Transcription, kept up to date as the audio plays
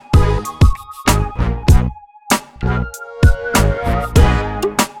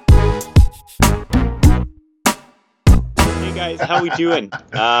guys, how we doing?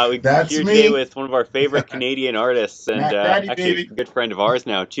 We're That's here today me, with one of our favorite Canadian artists, and Matt Daddy, actually baby. a good friend of ours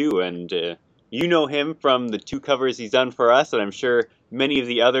now too. And you know him from the two covers he's done for us, and I'm sure many of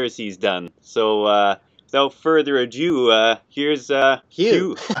the others he's done. So without further ado, here's Hugh.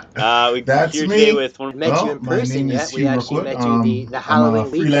 Hugh. We're That's here today me. with one. Met you Well, in my person name is yet. We Hugh actually Rookwood. met you the I'm a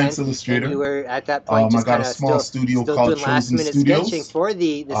Halloween freelance weekend, and illustrator. you were at that point I just got kind a of small still studio still called doing last Chosen minute sketching Studios. for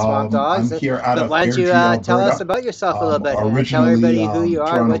the Swamp I'm Dogs. here out But of why don't you Airdrie, tell us Alberta. about yourself a little bit? Tell Originally everybody who you are,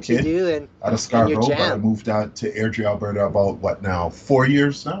 Toronto what you kid do, out of and your Scarborough, but I jam. moved out to Airdrie, Alberta about what now? 4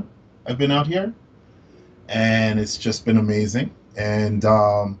 years now. I've been out here, and it's just been amazing. And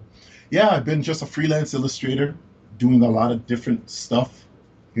yeah, I've been just a freelance illustrator, doing a lot of different stuff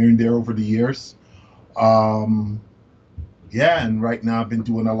here and there over the years. Um, yeah, and right now I've been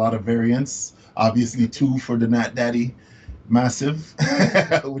doing a lot of variants. Obviously, two for the Nat Daddy Massive,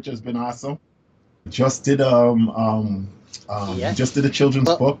 which has been awesome. Just did Yeah. just did a children's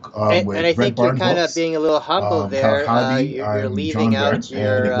Well, book and with I Red think you're Barn kind of Books being a little humble called there. Hobby. You're I'm leaving John Verne, out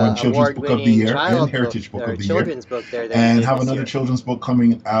and your it won Children's Book of the award-winning Year and child book Heritage Book or of the Year, children's book there that you and did have this another year. children's book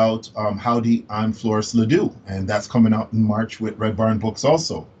coming out, Howdy, I'm Floris Ledoux, and that's coming out in March with Red Barn Books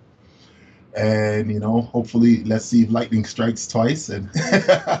also. And hopefully, let's see if lightning strikes twice, and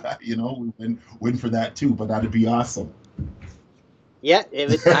we win for that too. But that'd be awesome. Yeah, it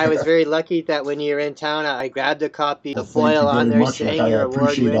was. I was very lucky that when you were in town, I grabbed a copy, the Well, thank foil you on very there much. Like, saying I you're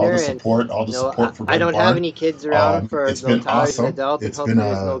award appreciate winner, all the support for I Red don't have Barn. any kids around for It's been Tyler's an awesome. adult, and It's been hopefully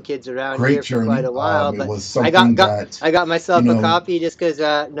there's no a kids around great here for quite journey. a while. It But was I got something got that I got you myself a know copy just because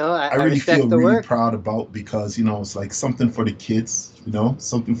I I really feel respect the really work. proud about, because it's like something for the kids,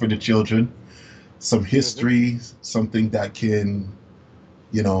 something for the children, some hmm history, something that can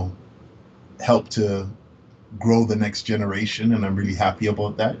you know help to grow the next generation, and I'm really happy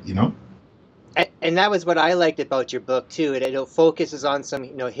about that. And that was what I liked about your book too. It focuses on some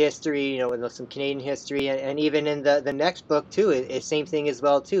history, some Canadian history, and even in the next book too, it's same thing as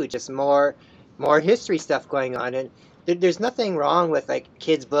well too. Just more history stuff going on, and there's nothing wrong with like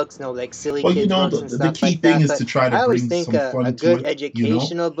kids books, like silly Well, kids books the, and the stuff key like thing that. is But to try to I always bring think some a fun to good it,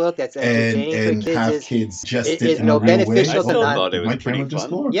 educational book that's and entertaining for kids have kids just it is in a real way. I beneficial to still Oh, not. thought it did was my pretty camera just fun.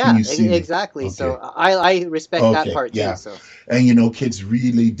 go, or can Yeah, you see me? exactly. So Okay. I respect that Okay, part too. yeah. So And kids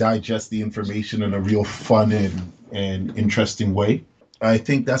really digest the information in a real fun and interesting way. I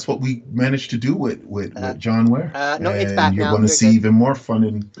think that's what we managed to do uh, with John Ware. no, it's And back you're now. going to You're see good. even more fun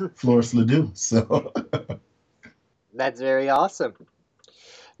in Floris Ledoux. So That's very awesome.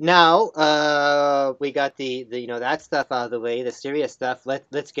 Now, we got the that stuff out of the way, the serious stuff.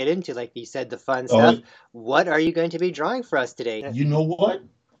 Let's get into, like you said, the fun oh, stuff. What are you going to be drawing for us today? you know what?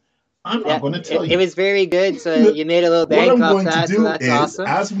 I'm not Yeah, going to tell it you. was very good. So you made a little What bank I'm off going to that, so do that's is, awesome.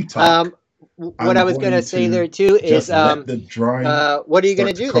 as we talk, Um, what I I'm was gonna going say to there too is, just let the drawing what are you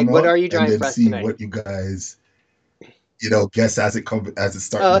gonna start to do? Like, come what out, are you and drawing then for us see tonight? what you guys, guess as it's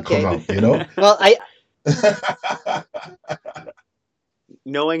starting Oh, to come okay. out. Well,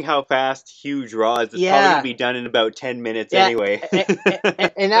 Knowing how fast Hugh draws, it's probably going to yeah. be done in about 10 minutes Yeah, anyway.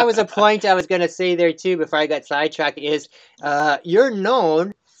 and that was a point I was gonna say there too before I got sidetracked. Is you're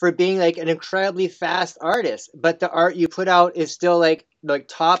known for being like an incredibly fast artist, but the art you put out is still like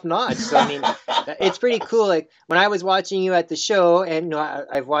top notch. So I mean, it's pretty cool. Like when I was watching you at the show, and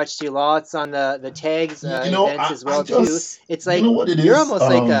I've watched you lots on the tags events as I well too. just, It's you like know what it you're is? almost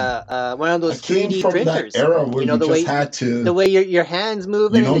like one of I those came 3D from that printers. era where you The just way had the to, way your hands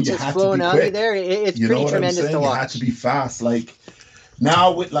moving and it's you just had to flowing be out of you quick. there. It's You know pretty what I'm tremendous to saying? You had to watch. be fast. Like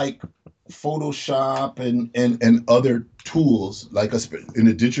now with like Photoshop and other tools, like in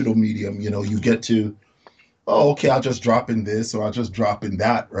a digital medium, you get to, oh, okay, I'll just drop in this or I'll just drop in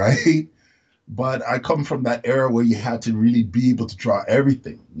that, right? But I come from that era where you had to really be able to draw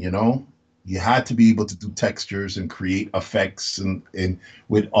everything. You had to be able to do textures and create effects and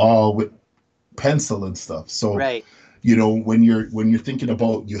with pencil and stuff. So, Right, when you're thinking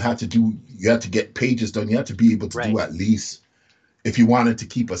about you had to get pages done, you had to be able to do right. at least, if you wanted to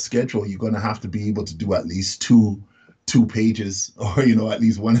keep a schedule, you're going to have to be able to do at least two pages, or at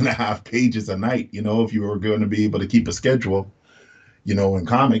least 1.5 pages a night, if you were going to be able to keep a schedule, in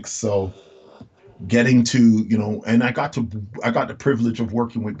comics. So getting to, and I got the privilege of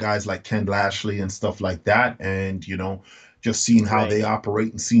working with guys like Ken Lashley and stuff like that, and just seeing how they Right.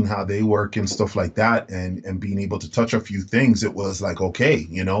 operate and seeing how they work and stuff like that, and being able to touch a few things. It was like, okay,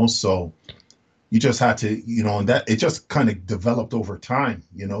 so you just had to, and that it just kind of developed over time.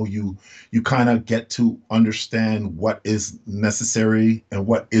 You kind of get to understand what is necessary and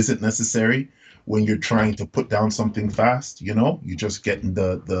what isn't necessary when you're trying to put down something fast. You just getting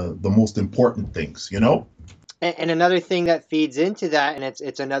the most important things. And another thing that feeds into that, and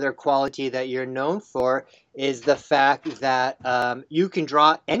it's another quality that you're known for, is the fact that you can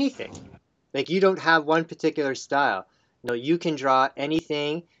draw anything. Like you don't have one particular style. No, you can draw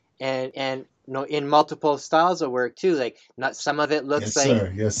anything, and in multiple styles of work too. Like not some of it looks Yes,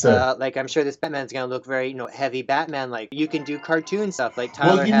 sir. Yes, sir. like I'm sure this Batman's gonna look very heavy Batman like. You can do cartoon stuff. Like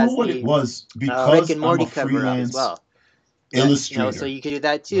Well, Tyler you know has what it the was? Rick Because and I'm Morty a cover up as freelance well. Yeah, so illustrator, you can do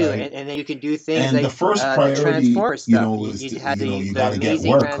that too, right? and then you can do things And the like first the priority, Transformers stuff. You is you to, had you the got to get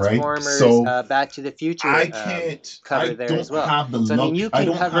amazing work, right? Transformers, So Back to the Future I cover there as don't well. have the So I mean, you I can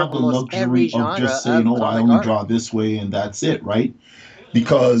don't cover have the almost every luxury of genre just saying, of oh, I comic only art. draw this way and that's it, right?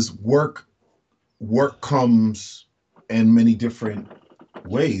 Because work comes in many different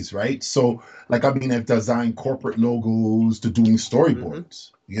ways, right? So, like, I mean, I've designed corporate logos to doing Hmm.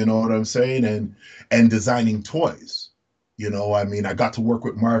 storyboards, you know what I'm saying? And designing toys. I mean, I got to work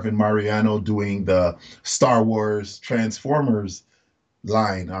with Marvin Mariano doing the Star Wars Transformers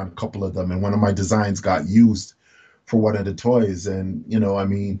line on a couple of them, and one of my designs got used for one of the toys. And I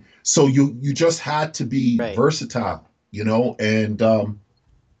mean, so you just had to be Right. versatile, and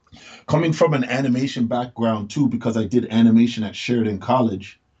coming from an animation background too, because I did animation at Sheridan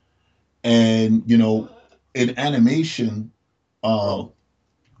College. And in animation, uh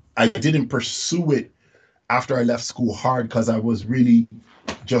I didn't pursue it after I left school hard because I was really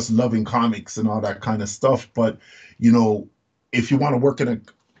just loving comics and all that kind of stuff. But you know if you want to work in an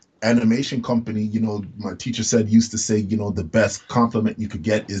animation company, my teacher used to say, the best compliment you could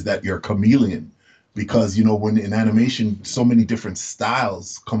get is that you're a chameleon, because when in animation so many different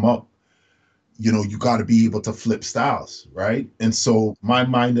styles come up, you got to be able to flip styles, right? And so my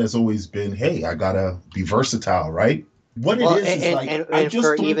mind has always been, hey, I gotta be versatile, right? What it Well, is like, I and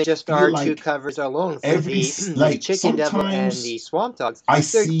for just even don't just feel our two like covers alone for every the like Chicken Devil and sometimes the Swamp Dogs, I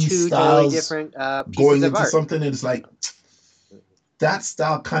they're see two totally styles different pieces going of into art. something and it's like that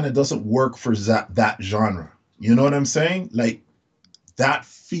style kind of doesn't work for that genre. You know what I'm saying? Like that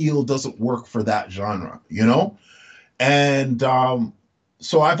feel doesn't work for that genre. And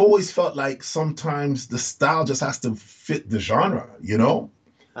so I've always felt like sometimes the style just has to fit the genre.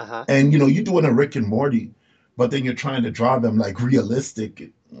 Uh-huh. And you're doing a Rick and Morty, but then you're trying to draw them like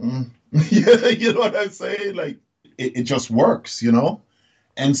realistic. Yeah, you know what I'm saying? Like it just works.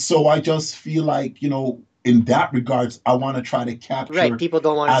 And so I just feel like, in that regards, I want to try to Right. capture People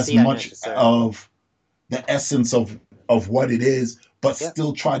don't want to as see that much necessarily. of the essence of what it is, but Yep.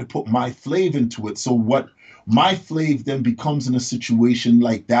 still try to put my flavor into it. So what my flavor then becomes in a situation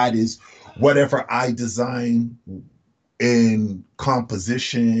like that is whatever I design in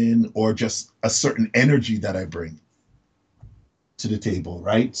composition or just a certain energy that I bring to the table,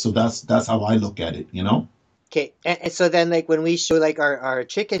 right? So that's how I look at it. Okay, and so then like when we show like our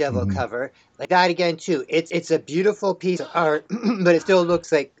Chicken Devil Mm-hmm. cover, like that again too, it's a beautiful piece of art, but it still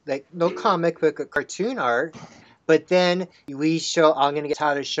looks like no comic book or cartoon art. But then we show, I'm gonna get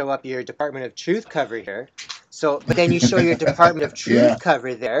Tyler to show up your Department of Truth cover here. So, but then you show your Department of Yeah. Truth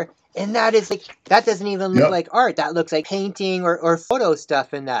cover there, and that is like that doesn't even look Yep. like art. That looks like painting or photo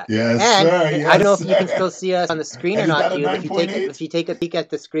stuff in that. Yes, And, sir. and I don't Yes, know if you can sir. still see us on the screen or And is not, that a Hugh. But if if 9.8? you take a peek at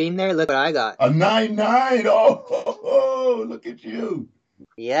the screen there, look what I got. A 9.9. Oh, look at you.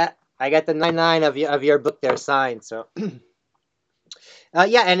 Yeah, I got the 99 of your book there signed. So,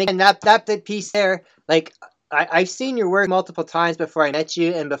 yeah, and again, that big piece there, like I've seen your work multiple times before I met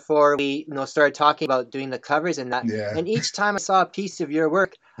you and before we started talking about doing the covers and that. Yeah. And each time I saw a piece of your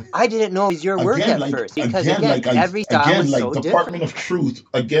work, I didn't know it was your work Again, at like first because again, every style was so Department different. of Truth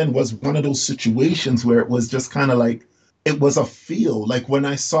again was one of those situations where it was just kind of like it was a feel. Like when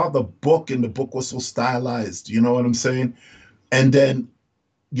I saw the book and the book was so stylized, you know what I'm saying? And then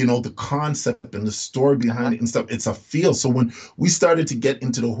the concept and the story behind Uh-huh. it and stuff, it's a feel. So when we started to get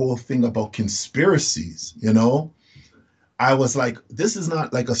into the whole thing about conspiracies, I was like, this is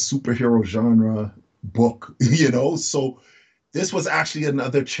not like a superhero genre book, So this was actually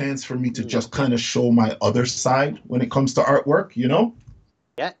another chance for me to No. just kind of show my other side when it comes to artwork.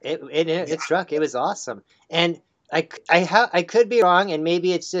 Yeah, it struck. It was awesome. And I could be wrong, and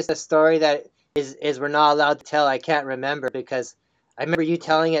maybe it's just a story that is we're not allowed to tell. I can't remember because I remember you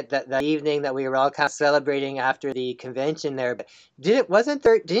telling it that evening that we were all kind of celebrating after the convention there. But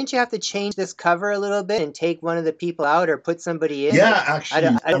didn't you have to change this cover a little bit and take one of the people out or put somebody in? Like Yeah, actually, I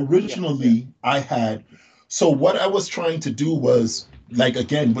don't yeah, yeah. originally I had. So what I was trying to do was, like,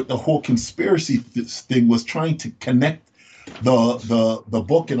 again, with the whole conspiracy thing, was trying to connect the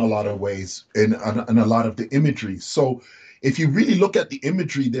book in a lot of ways and a lot of the imagery. So if you really look at the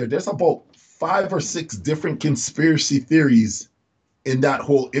imagery there's about 5 or 6 different conspiracy theories in that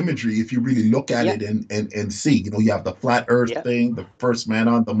whole imagery, if you really look at Yeah, it and see, you have the flat Earth yeah, thing, the first man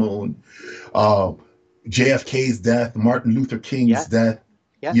on the moon, uh, JFK's death, Martin Luther King's yeah, death,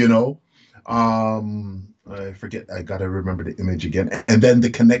 yeah. you know. I forget, I gotta remember the image again. And then the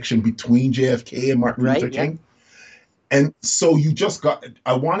connection between JFK and Martin Right, Luther yeah, King. And so you just got,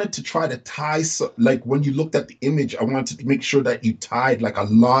 I wanted to try to tie, so, like when you looked at the image, I wanted to make sure that you tied like a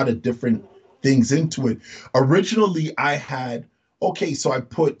lot of different things into it. Originally, I had, okay, so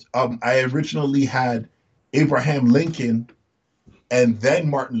I originally had Abraham Lincoln and then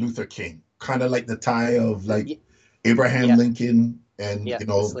Martin Luther King, kind of like the tie of like Abraham yeah, Lincoln and, yeah.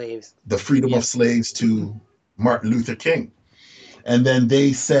 The slaves. the freedom Yeah, of slaves to Martin Luther King. And then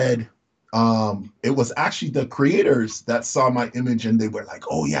they said, it was actually the creators that saw my image and they were like,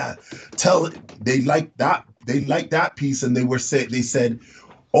 oh yeah, tell they liked that piece. And they said,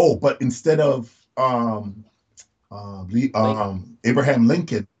 oh, but instead of Link. Abraham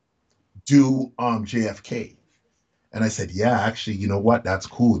Lincoln, do JFK. And I said, yeah, actually, you know what? That's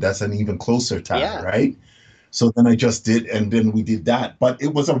cool. That's an even closer tie, Yeah, right? So then I just did, and then we did that. But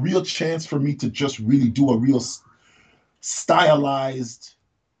it was a real chance for me to just really do a real stylized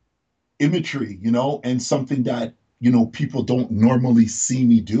imagery, and something that, people don't normally see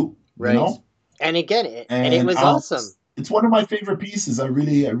me do, right. And again, it And was awesome. it's one of my favorite pieces. I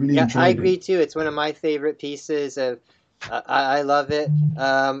really Yeah, I enjoyed it. agree too. It's one of my favorite pieces of. I love it.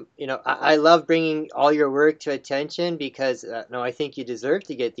 I love bringing all your work to attention because no, I think you deserve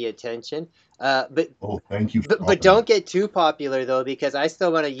to get the attention. But Oh, thank you for but helping me. don't get too popular though, because I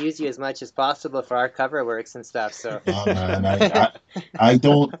still want to use you as much as possible for our cover works and stuff. So, Oh man, I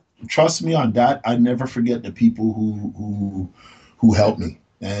don't trust me on that. I never forget the people who help hmm me,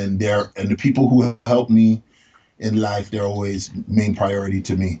 and the people who help me in life, they're always main priority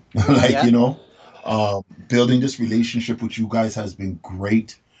to me. Like, yeah, building this relationship with you guys has been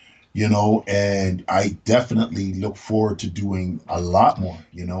great, and I definitely look forward to doing a lot more,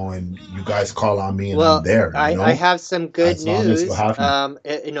 and you guys call on me and I'm well, there, I have some good as long as you news. have me.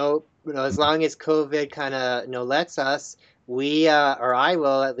 As long as COVID kind of lets us, we or I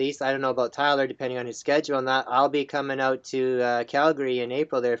will at least. I don't know about Tyler, depending on his schedule. And that I'll be coming out to Calgary in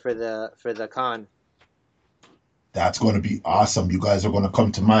April there for the con. That's going to be awesome. You guys are going to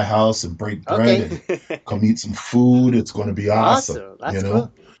come to my house and break bread Okay, and come eat some food. It's going to be awesome, awesome. That's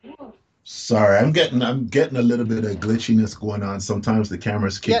cool. Sorry, I'm getting a little bit of glitchiness going on. Sometimes the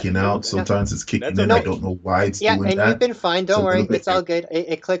camera's Yeah, kicking out. no, Sometimes it's That's kicking in. I no, okay. don't know why it's yeah, doing and you've that. been fine. It's a Don't little worry, bit, it's all good.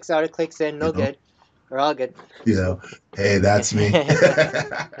 It clicks out, it clicks in. you No know. good. We're all good. you know, hey, that's me.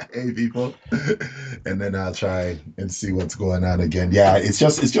 Hey, people. And then I'll try and see what's going on again. Yeah, it's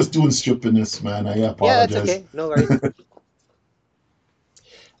just doing stupidness, man. I Yeah, that's apologize. okay. No worries.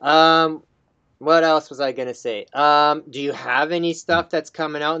 Um, what else was I gonna say? Do you have any stuff that's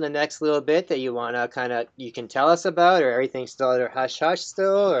coming out in the next little bit that you wanna you can tell us about, or everything's still under hush hush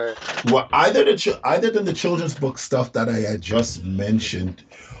still, or Well, either than the children's book stuff that I had just mentioned,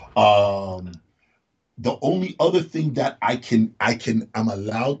 um, the only other thing that I'm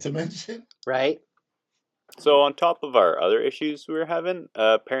allowed to mention. right? So on top of our other issues we were having,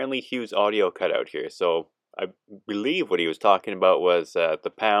 apparently Hugh's audio cut out here. So I believe what he was talking about was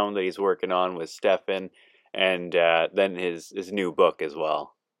the pound that he's working on with Stefan, and then his new book as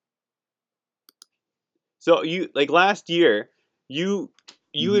well. So you like last year, you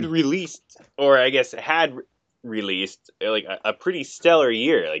you had Mhm. released, or I guess had released like a pretty stellar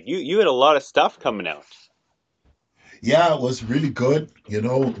year. Like you had a lot of stuff coming out. Yeah, it was really good.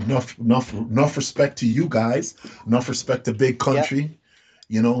 Enough respect to you guys. Enough respect to Big Yeah, Country.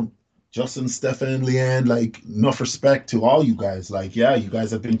 You know, Justin, Stefan, Leanne. Like enough respect to all you guys. Like, yeah, you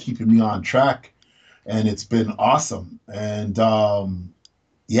guys have been keeping me on track, and it's been awesome. And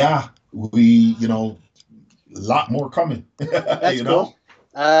yeah, we, a lot more coming. that's you know,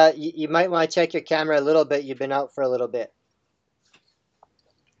 cool. You might want to check your camera a little bit. You've been out for a little bit.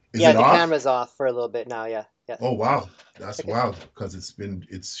 is Yeah, it the off? camera's off for a little bit now. Yeah, yeah. Oh wow, that's Okay, wild because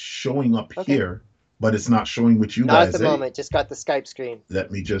it's showing up okay. here, but it's not showing with you Not at the guys, eh? moment. Just got the Skype screen.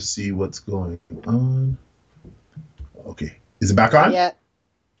 Let me just see what's going on. Okay, is it back Not on? yet.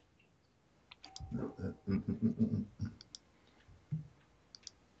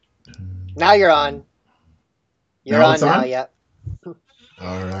 Now you're on. You're Now on it's now. on. Yeah.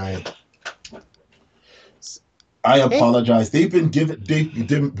 All right. I Hey, apologize. We've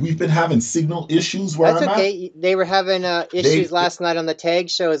been having signal issues where that's I'm at. okay. They were having issues They last night on the tag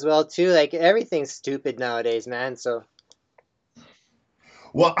show as well too. Like everything's stupid nowadays, man. So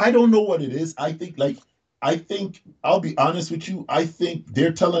Well, I don't know what it is. I think I'll be honest with you. I think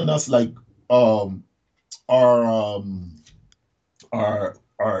they're telling us like um our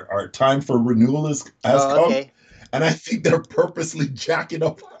our time for renewal has Oh, come, okay. and I think they're purposely jacking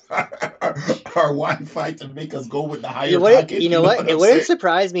up our Wi-Fi to make us go with the You higher would you package. You know know what? what It I'm wouldn't saying?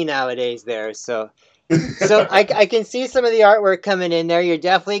 surprise me nowadays there. So I can see some of the artwork coming in there. You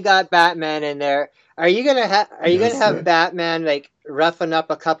definitely got Batman in there. Are you gonna Yes, have sir. Batman like roughing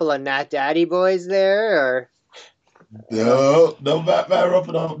up a couple of Nat Daddy boys there or no? No, no Batman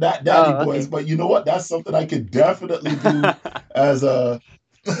roughing up that daddy Oh, boys, okay. but you know what? That's something I could definitely do as a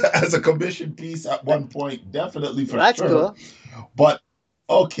as a commission piece at one point, definitely Well, for that's sure. cool. But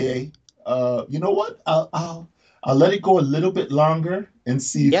okay, you know what? I'll let it go a little bit longer and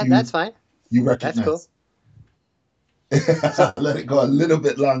see if Yeah, that's fine. you That's cool. recognize. So, Let it go a little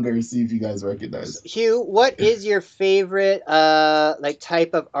bit longer and see if you guys so recognize. Hugh, what is your favorite like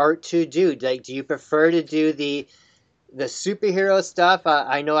type of art to do? Like, do you prefer to do the superhero stuff?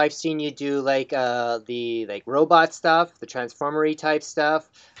 I know I've seen you do like the like robot stuff, the transformery type stuff.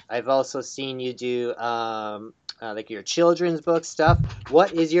 I've also seen you do like your children's book stuff.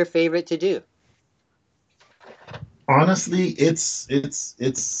 What is your favorite to do? Honestly, it's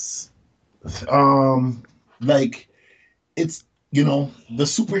um like it's the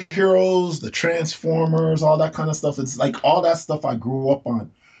superheroes, the Transformers, all that kind of stuff. It's like all that stuff I grew up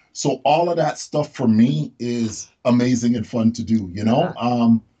on. So all of that stuff for me is amazing and fun to do.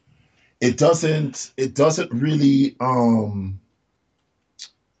 Uh-huh.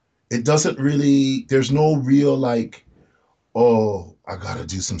 It doesn't really there's no real like, oh, I gotta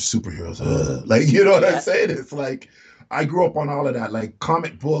do some superheroes. Like, you know what I'm Yeah, saying? It's like I grew up on all of that, like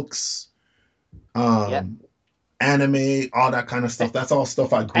comic books, yeah. um, anime, all that kind of A- stuff. That's all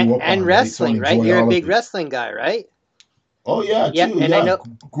stuff I grew up and on, right? So I wrestling, right? enjoy You're a all of big it. wrestling guy, right? Oh yeah, Yeah, too. and I Yeah, know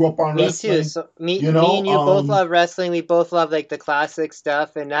grew up on me too. wrestling. So You me know, and you both love wrestling. We both love like the classic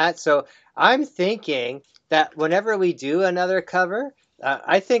stuff and that. So I'm thinking that whenever we do another cover,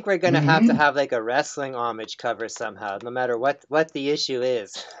 I think we're gonna mhm, have like a wrestling homage cover somehow, no matter what the issue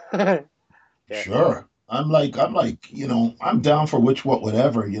is. Yeah. sure. I'm like, I'm down for which, what,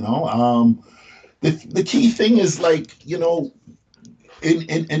 whatever. The key thing is like, in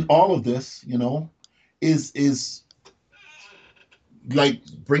all of this, is like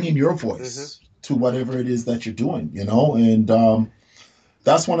bringing your Hmm. voice to whatever it is that you're doing, and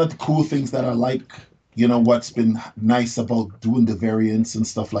that's one of the cool things that I like. What's been nice about doing the variants and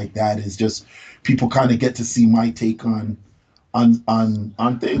stuff like that is just people kind of get to see my take on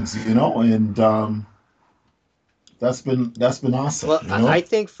things, and that's been awesome, Well, I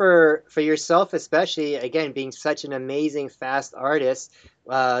think for yourself, especially again being such an amazing fast artist,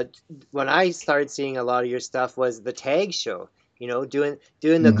 uh, when I started seeing a lot of your stuff was the tag show. You know, doing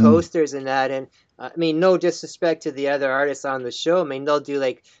the Hmm. coasters and that, and I mean, no disrespect to the other artists on the show. I mean, they'll do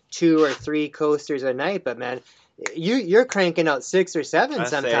like two or three coasters a night, but man, you're cranking out six or seven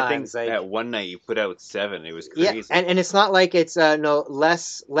Honestly, I think sometimes. Like, that one night you put out 7. It was yeah, crazy. and it's not like it's no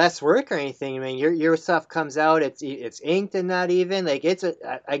less work or anything. I mean, your stuff comes out, it's inked and not even like it's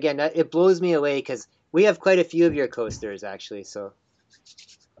again it blows me away because we have quite a few of your coasters actually. So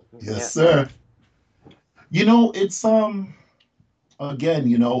Yes, yeah, sir. It's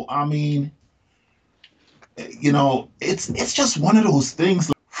again, I mean, it's just one of those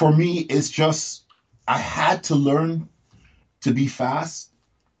things. For me, it's just I had to learn to be fast.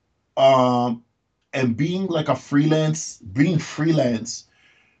 Um, and being freelance,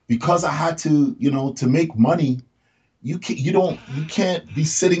 because I had to make money. You can't be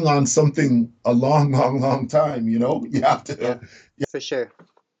sitting on something a long, long, long time. You have yeah, to for sure.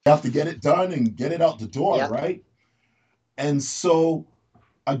 get it done and get it out the door, Yeah, right? And so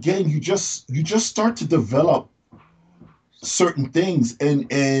again, you just start to develop certain things and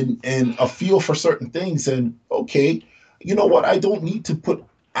a feel for certain things, and okay, you know what, I don't need to put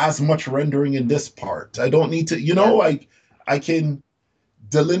as much rendering in this part. I don't need to, yeah. I can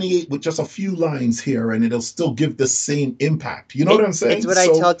delineate with just a few lines here and it'll still give the same impact. You know what I'm It's saying? what I So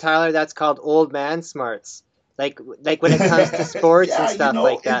tell Tyler. That's called old man smarts. Like when it comes to sports and yeah, stuff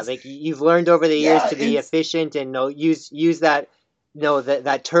like that. it's Like you've learned over the years yeah, to be it's efficient and no use that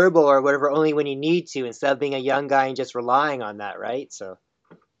that turbo or whatever only when you need to instead of being a young guy and just relying on that, right? So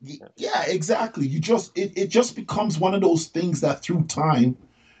yeah, exactly. It just becomes one of those things that through time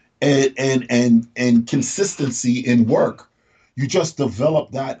and consistency in work, you just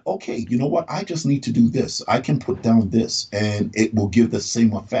develop that, okay, you know what, I just need to do this, I can put down this and it will give the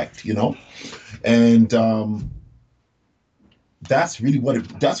same effect. And that's really where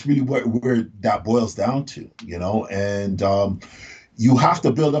that boils down to. And you have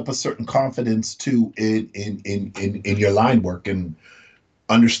to build up a certain confidence too in your line work and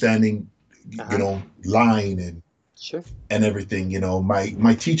understanding, uh-huh. line and Sure. and everything.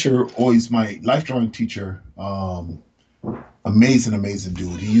 My teacher, always my life drawing teacher, amazing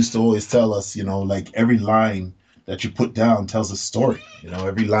dude. He used to always tell us, like every line that you put down tells a story.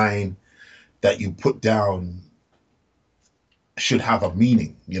 Every line that you put down should have a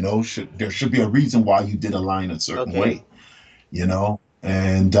meaning. There should be a reason why you did a line a certain Okay. way.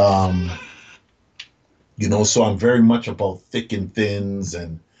 And so I'm very much about thick and thins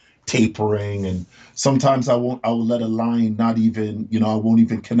and tapering, and sometimes I will let a line not even, I won't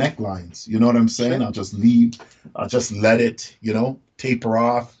even connect lines. You know what I'm saying? Sure. I'll just let it, taper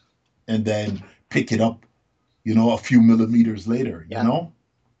off and then pick it up, a few millimeters later, Yeah.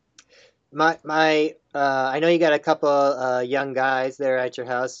 I know you got a couple young guys there at your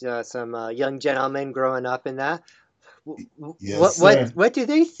house, some young gentlemen growing up in that. Yes, sir. What do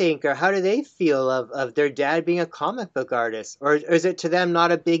they think, or how do they feel of their dad being a comic book artist, or is it to them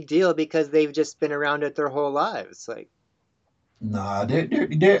not a big deal because they've just been around it their whole lives? Like, Nah,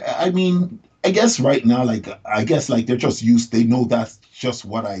 I mean, I guess right now, like, I guess like they're just used, they know that's just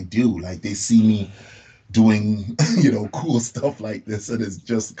what I do. Like they see me doing, cool stuff like this, and it's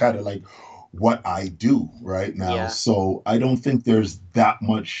just kind of like what I do right now. yeah, So I don't think there's that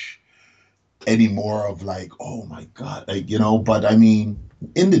much anymore of like, oh my God, like, but I mean,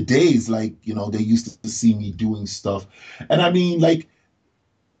 in the days, like, they used to see me doing stuff. And I mean, like,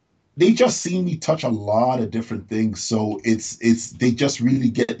 they just see me touch a lot of different things. So they just really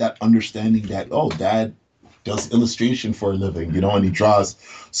get that understanding that, oh, dad does illustration for a living, and he draws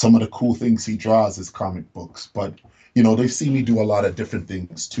some of the cool things he draws is comic books. But, they've seen me do a lot of different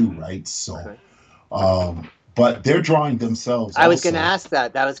things too, right? So, okay. but they're drawing themselves I was going to also. ask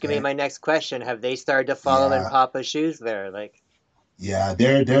that. That was going to be And my next question. Have they started to follow in yeah, Papa's shoes there? Like, yeah,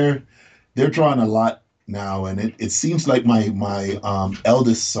 they're drawing a lot now, and it seems like my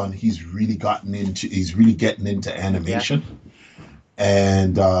eldest son, he's really getting into yeah, animation.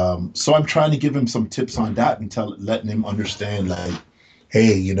 And so I'm trying to give him some tips on that and letting him understand, like,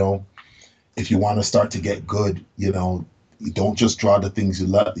 hey, if you want to start to get good, you don't just draw the things you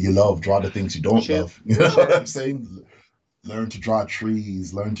love, draw the things you don't sure, love. You know what sure. I'm saying? Learn to draw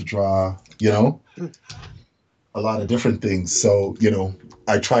trees, learn to draw, a lot of different things. So,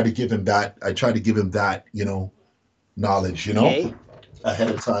 I try to give him that, knowledge, Okay, ahead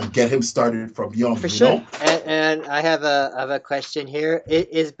of time, get him started from young, for sure. And I have a question here.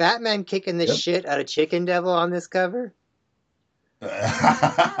 Is Batman kicking the Yep. shit out of Chicken Devil on this cover?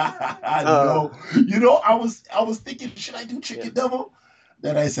 Oh, No, I was thinking, should I do yeah. Chicken Devil?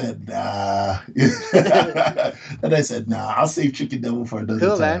 Then I said, nah. Then I said, nah, I'll save Chicken Devil for another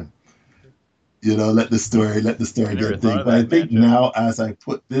Cool, man. time. Let the I story never get thought thing. of But I that think matchup. now, as I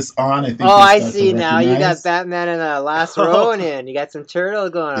put this on, I Oh, think they I start to see now. You got recognize. Batman and the Last Oh, Ronin. You got some turtle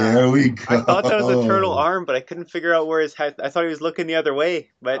going on. There we I thought that was a turtle go. arm, but I couldn't figure out where his head. I thought he was looking the other way,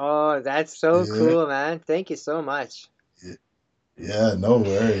 but Oh, that's so Yeah, cool, man. Thank you so much. yeah, no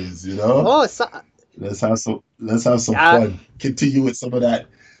worries. Oh, so, Let's have some uh, fun. Continue with some of that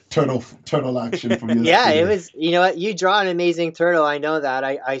turtle action from yeah, it yesterday. was, you know what? You draw an amazing turtle. I know that.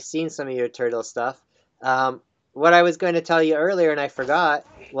 I've seen some of your turtle stuff. What I was going to tell you earlier and I forgot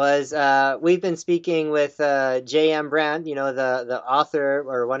was we've been speaking with J.M. Brandt, the author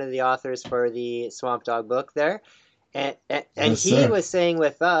or one of the authors for the Swamp Dog book there. And Yes, he sir. was saying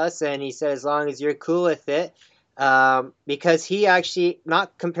with us, and he said, as long as you're cool with it, because he actually,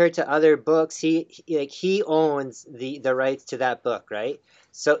 not compared to other books, he owns the rights to that book, right?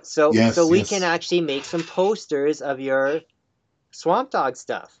 So Yes, we can yes. actually make some posters of your Swamp Dog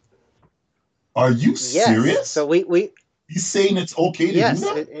stuff. Are you Yes. So serious? we He's saying it's okay to do yes.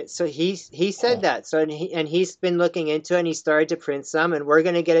 that? So he said Oh, that. So he's been looking into it, and he started to print some, and we're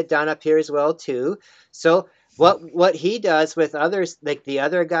gonna get it done up here as well too. So what he does with others, like the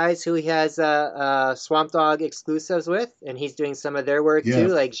other guys who he has Swamp Dog exclusives with, and he's doing some of their work too, yeah.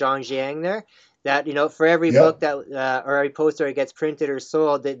 like Zhang Jiang there. That for every book Yep. that or every poster that gets printed or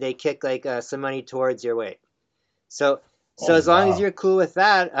sold, they kick like some money towards your way. So Oh, as long as wow. you're cool with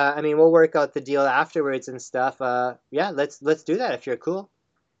that, I mean, we'll work out the deal afterwards and stuff. Yeah, let's do that if you're cool.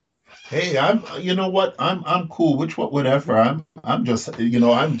 Hey, you know what? I'm cool. Mhm. Whatever.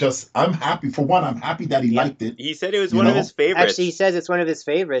 I'm happy. For one, I'm happy that he Yeah. liked it, he said it was you one of his know? Actually, he favorites. says it's one of his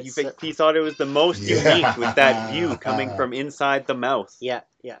favorites. He thought it was the most unique with that view coming Yeah. from inside the mouth. Yeah,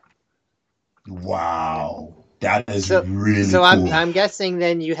 yeah, yeah. Wow. That is So really so cool. I'm guessing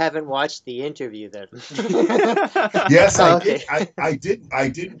then you haven't watched the interview then. Yes, I Oh, did. okay.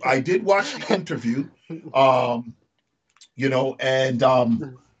 I did watch the interview. Um, and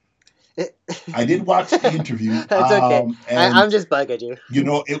I did watch the interview, That's okay. I'm and just bugging you.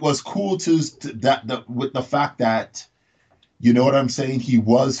 it was cool to that with the fact that what I'm saying. He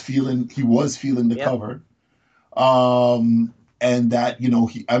was feeling the Yep. cover, and that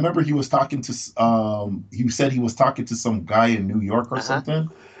I remember he was talking to he said he was talking to some guy in New York or Uh-huh. something,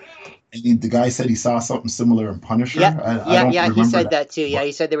 and the guy said he saw something similar in Yeah, Punisher. I yeah, don't yeah. He remember said that, that too. Yeah, but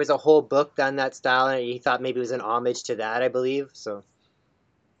he said there was a whole book done that style, and he thought maybe it was an homage to that. I believe so.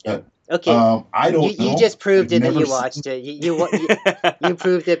 Yeah. uh, Okay. I You don't you know. just proved I've it that never you seen. watched it. You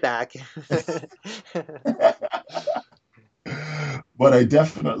proved it back. But I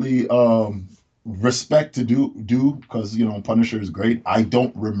definitely respect to do because Punisher is great. I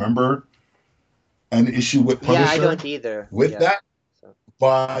don't remember an issue with Yeah, I Punisher don't either. with Yeah. that, So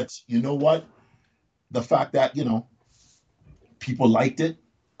but you know what? The fact that people liked it,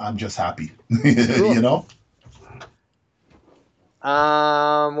 I'm just happy. you cool. know?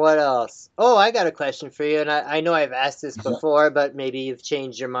 What else? Oh, I got a question for you, and I know I've asked this Yeah. before, but maybe you've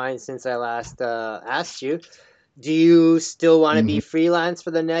changed your mind since I last asked you. Do you still want to be Mhm. freelance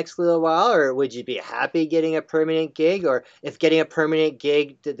for the next little while, or would you be happy getting a permanent gig? Or if getting a permanent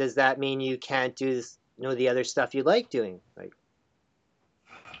gig, does that mean you can't do this, the other stuff you like doing? Like,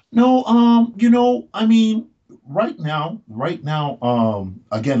 No, I mean, right now,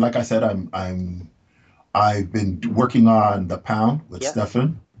 again, like I said, I've been working on the pound with yeah,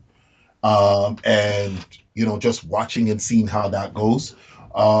 Stefan, and just watching and seeing how that goes.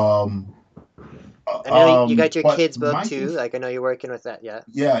 Um, I know you got your but kids book my thing, too. Like, I know you're working with that. Yeah,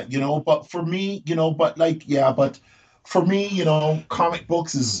 yeah, but for me, but like, yeah, but for me, comic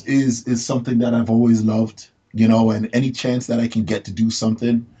books is something that I've always loved, and any chance that I can get to do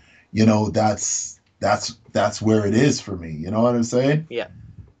something, that's where it is for me. You know what I'm saying? yeah.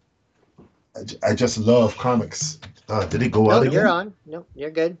 I just love comics. Did it go No, out you're again? on. No,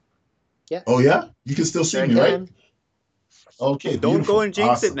 you're good. Yeah, Oh yeah, you can still see sure me, right? can. Okay, Don't go beautiful, and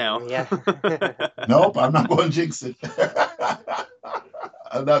jinx it awesome. now. Yeah. Nope, I'm not going to jinx it.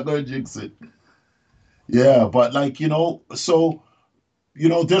 I'm not going to jinx it. Yeah, but like so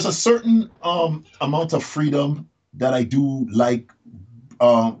there's a certain amount of freedom that I do like,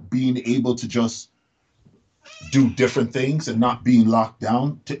 being able to just do different things and not being locked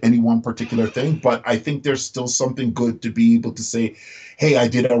down to any one particular thing. But I think there's still something good to be able to say, hey, I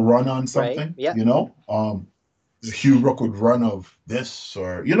did a run on Right. something, Yeah, the Hugh Rookwood run of this,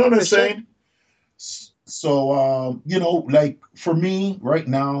 or you know what I'm for sure. saying? So, like for me right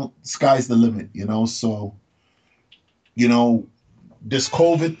now, sky's the limit, so, you know, this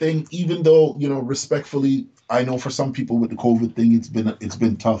COVID thing, even though, respectfully, I know for some people with the COVID thing, it's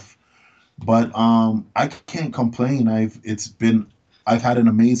been tough, but I can't complain. I've had an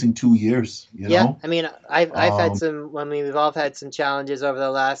amazing 2 years, Yeah, I mean, I've had um, some. I mean, we've all had some challenges over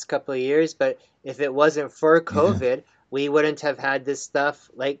the last couple of years, but if it wasn't for yeah, COVID, we wouldn't have had this stuff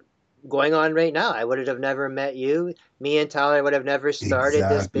like going on right now. I would have never met you. Me and Tyler would have never started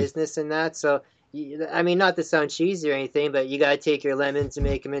this exactly. business and that. So, I mean, not to sound cheesy or anything, but you got to take your lemons and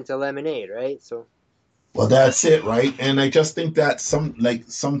make them into lemonade, right? So, Well, that's it, right? And I just think that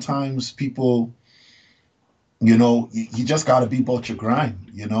sometimes people, you just got to be about your grind,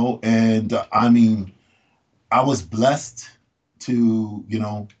 and I mean, I was blessed to,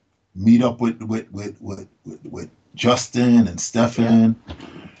 meet up with Justin and yeah, Stefan,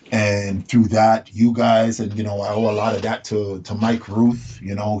 and through that, you guys, and I owe a lot of that to Mike Ruth.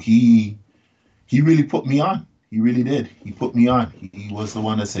 He really put me on. He really did. He put me on. He was the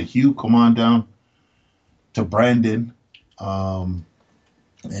one that said, "Hugh, come on down to Brandon," and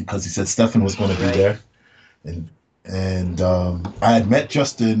because he said Stefan was going to be right. there, and I had met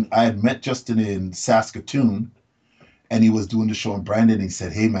Justin. I had met Justin in Saskatoon, and he was doing the show in Brandon. And he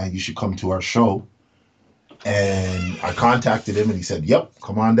said, "Hey man, you should come to our show." And I contacted him, and he said, "Yep,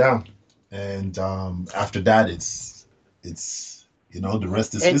 come on down." And after that, it's the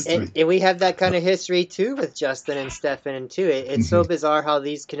rest is history. And we have that kind of history too with Justin and Stefan and too. It's so bizarre how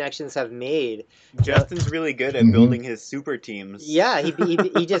these connections have made. The Justin's really good at hmm building his super teams. Yeah,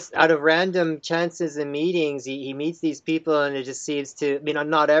 he just out of random chances and meetings, he meets these people, and it just seems to. I mean,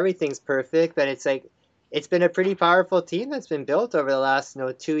 not everything's perfect, but it's like it's been a pretty powerful team that's been built over the last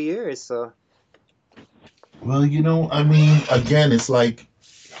 2 years. So Well, I mean, again, it's like,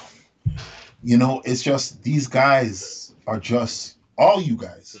 it's just these guys are just all you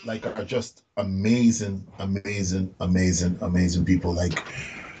guys like are just amazing, amazing, amazing, amazing people. Like,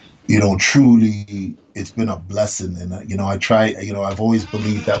 truly, it's been a blessing. And I try. I've always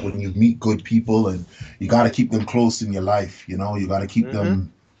believed that when you meet good people, and you got to keep them close in your life. You got to keep hmm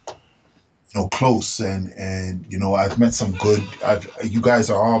them close, and I've met some good. I've You guys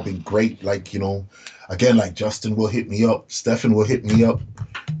are all been great. Like again, like Justin will hit me up, Stefan will hit me up,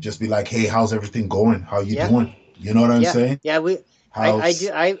 just be like, hey, how's everything going? How you Yeah, doing? You know what I'm yeah, saying? yeah. I do.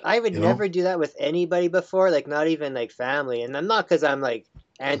 How's I would you know? never do that with anybody before, like not even like family. And I'm not because I'm like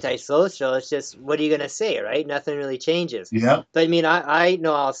antisocial. It's just what are you gonna say, right? Nothing really changes. Yeah, But I mean, I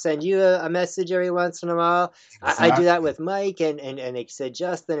know I'll send you a message every once in a while. I do that exactly. with Mike and like said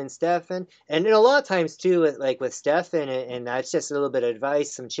Justin and Stefan, and then a lot of times too with like with Stefan, and that's just a little bit of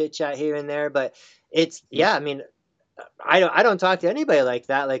advice, some chit chat here and there. But it's yeah, I mean, I don't talk to anybody like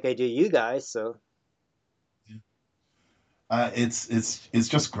that like I do you guys. So It's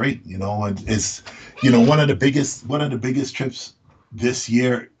just great, and it's one of the biggest trips this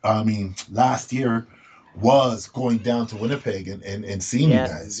year. I mean, last year was going down to Winnipeg and seeing you yeah.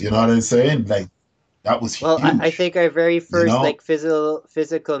 guys. You know what I'm saying? Like that was Well, I huge. think our very You first know? like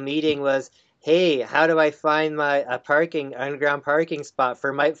physical meeting was, hey, how do I find my a parking underground parking spot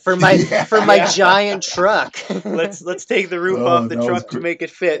for my Yeah. for my giant truck? Let's take the roof off Oh, the that was truck to cra- make it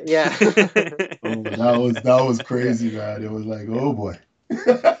fit. Yeah. oh that was Yeah. crazy, man. It was like, Yeah. oh boy.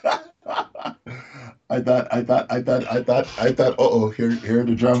 I thought, here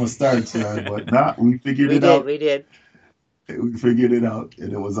the drama starts, man. But nah, we figured We it did, out. we did. We figured it out,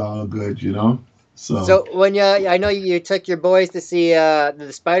 and it was all good. So, So when you, I know you took your boys to see the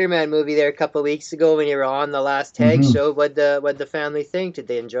Spider-Man movie there a couple weeks ago when you were on the last tag mhm. show. What the family think? Did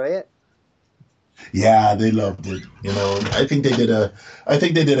they enjoy it? Yeah, they loved it. I think they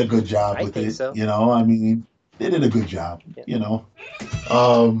did a good job I with think it. so. I mean, they did a good job. Yeah.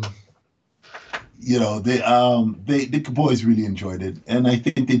 Um, the boys really enjoyed it, and I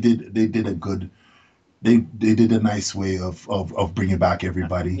think they did a good they did a nice way of bringing back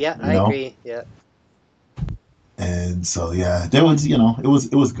everybody. Yeah, I agree. Yeah. And so yeah, there was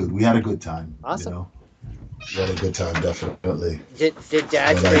it was good. We had a good time. Awesome. We had a good time, definitely. Did But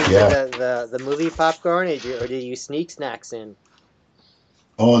Dad like, bring you yeah. the movie popcorn, or did you sneak snacks in?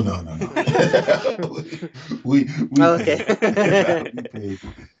 Oh, no, no, no. we Oh, paid. okay. We paid.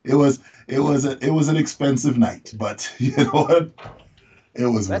 It was an expensive night, but you know what? It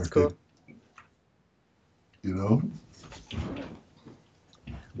was That's worth it. cool. You know.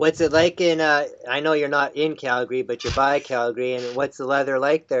 What's it like in I know you're not in Calgary, but you're by Calgary, and what's the weather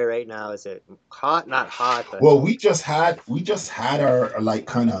like there right now? Is it hot? Not hot, but Well, we just had our like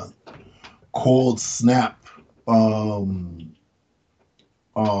kind of cold snap um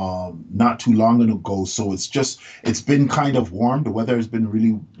not too long ago, so it's been kind of warm. The weather has been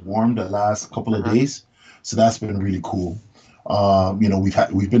really warm the last couple of uh-huh. days, so that's been really cool.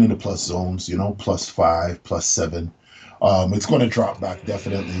 We've been in the plus zones, +5, +7. It's going to drop back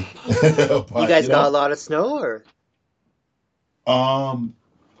definitely, You but guys got a lot of snow or um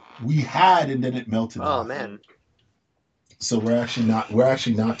we had, and then it melted oh off. man. Mm. So we're actually not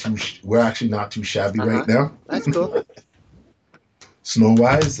too shabby Uh-huh. right now, That's cool. snow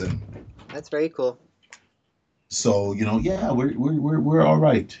wise, and That's very cool. so yeah, we're all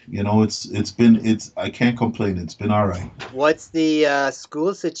right. It's I can't complain. It's been all right. What's the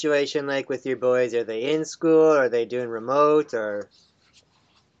school situation like with your boys? Are they in school? Are they doing remote or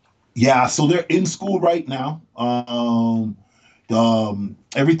Yeah, so they're in school right now.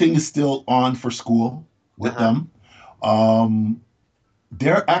 Everything is still on for school with uh-huh. them. Um,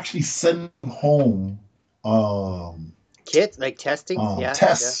 they're actually sending home um, Kits like testing? Yeah, yeah.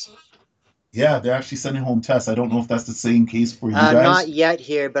 tests. Yeah, they're actually sending home tests. I don't know if that's the same case for you Not guys. yet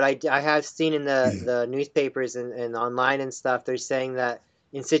here, but I have seen in Yeah. the newspapers and online and stuff, they're saying that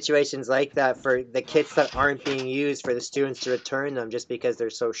in situations like that, for the kits that aren't being used, for the students to return them just because they're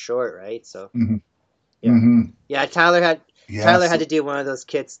so short, right? So hmm yeah, hmm yeah. Yeah. Tyler had to So do one of those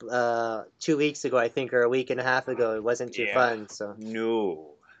kits 2 weeks ago, I think, or a week and a half ago. It wasn't too Yeah. fun, so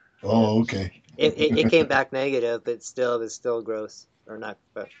No. yeah. oh, okay. It came back negative, but still, it was still gross or not.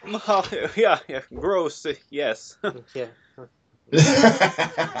 But Well, yeah, yeah, gross. Yes, yeah.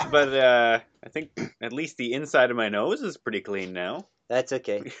 but I think at least the inside of my nose is pretty clean now. That's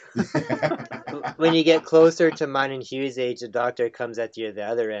okay. When you get closer to mine and Hugh's age, the doctor comes at you at the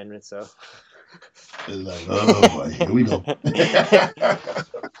other end, and so. It's like, oh boy, here we go.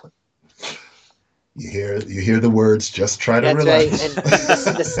 You hear the words. Just try to That's right, relax. and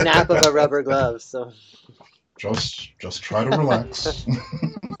the snap of a rubber glove. So just try to relax.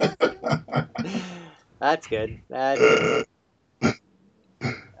 that's good. That's good.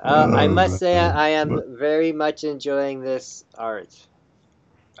 I must Oh say, man. I am very much enjoying this art.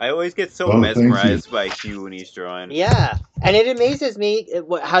 I always get so Oh, thank you. mesmerized by Hugh when he's drawing. Yeah, and it amazes me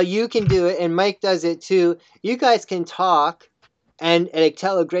how you can do it, and Mike does it too. You guys can talk, and like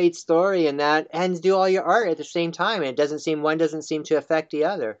tell a great story and that, and do all your art at the same time. And it doesn't seem one doesn't seem to affect the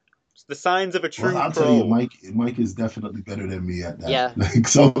other. It's the signs of a Well, true I'll tell you, pro. Mike is definitely better than me at that. Yeah. Like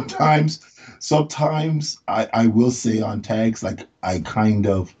sometimes I will say on tags, like I kind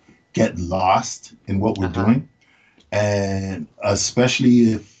of get lost in what we're Uh-huh. doing. And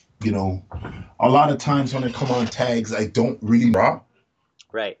especially if, a lot of times when I come on tags, I don't really draw,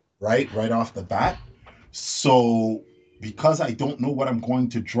 Right. right off the bat. So because I don't know what I'm going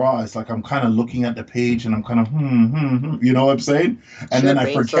to draw, it's like I'm kind of looking at the page and I'm kind of you know what I'm saying? And Sure. then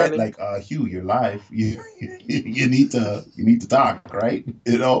I forget, Brainstorming. like, Hugh, you're live. You need to talk, right?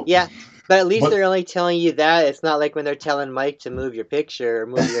 You know. Yeah. But at least But they're only telling you that. It's not like when they're telling Mike to move your picture or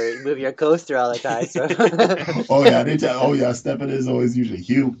move your coaster all the time. So oh yeah, oh yeah, Stefan is always usually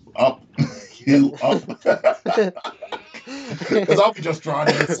Hugh up, Hugh up. Because I'll be just drawing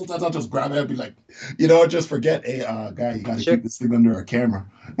it. Sometimes I'll just grab it and be like, just forget, hey, guy, you got to sure. keep this thing under a camera.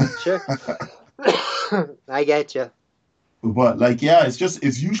 Sure. I get you. But like, yeah, it's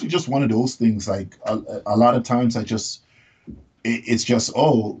usually just one of those things. Like a lot of times, it's just,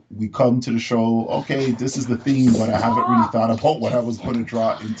 oh, we come to the show. Okay, this is the theme, but I haven't really thought about what I was going to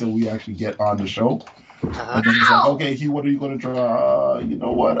draw until we actually get on the show. Uh-huh. And then it's like, okay, Hugh, what are you going to draw? You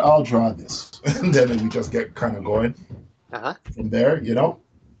know what? I'll draw this. And then we just get kind of going Uh-huh. from there.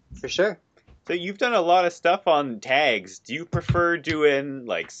 For sure. So you've done a lot of stuff on tags. Do you prefer doing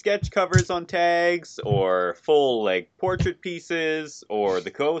like sketch covers on tags or full like portrait pieces or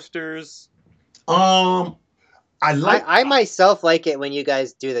the coasters? Um, I like. I myself like it when you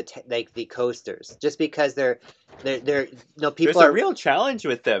guys do like the coasters, just because they're There's people a are. real challenge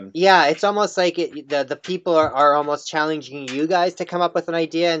with them. Yeah, it's almost like the people are almost challenging you guys to come up with an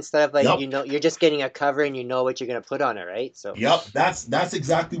idea instead of like Yep. you're just getting a cover and you know what you're gonna put on it, right? So Yep, that's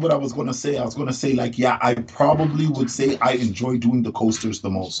exactly what I was gonna say. I was gonna say, like, yeah, I probably would say I enjoy doing the coasters the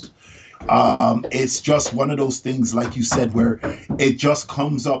most. It's just one of those things, like you said, where it just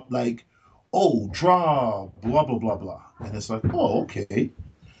comes up like, oh, draw, blah blah blah blah, and it's like, oh, okay,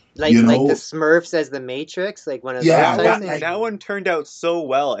 like the you know, Smurfs as the Matrix, like one of those yeah, That type that one, things. like, that one turned out so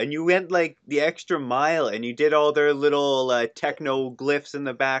well, and you went like the extra mile, and you did all their little techno glyphs in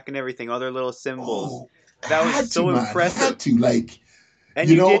the back and everything, all their little symbols. oh, That was had to, so man, had impressive. to, like, And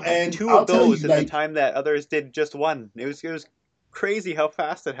you did and two I'll of tell those you, in the like, time that others did just one. It was crazy how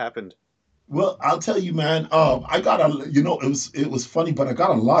fast it happened. well, I'll tell you, man. I got it was funny, but I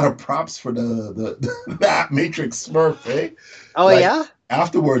got a lot of props for the that Matrix Smurf, eh? Oh Like yeah,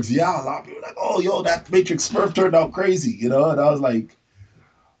 afterwards, yeah, a lot of people were like, oh, yo, that Matrix Smurf turned out crazy. And I was like,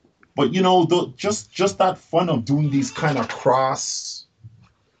 but just that fun of doing these kind of cross,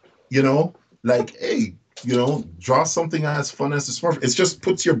 you know, like, hey, draw something as fun as the Smurf. It just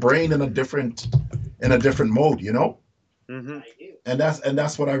puts your brain in a different mode. Hmm. And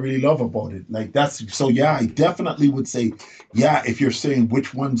that's what I really love about it. Like that's so yeah, I definitely would say, yeah, if you're saying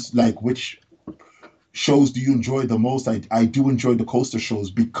which ones, like which shows do you enjoy the most, I do enjoy the coaster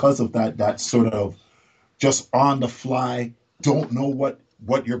shows because of that sort of just on the fly, don't know what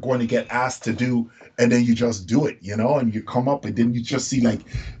you're going to get asked to do, and then you just do it, and you come up and then you just see like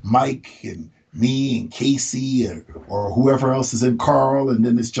Mike and me and Casey or whoever else is in, Carl, and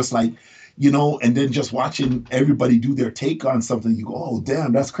then it's just like, and then just watching everybody do their take on something, you go, oh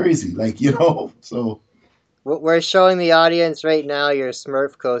damn, that's crazy, like, so we're showing the audience right now your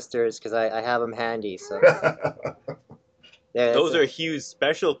Smurf coasters because I have them handy. So there, Those are Hugh's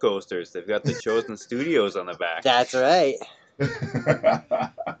special coasters. They've got the Chosen Studios on the back. that's right.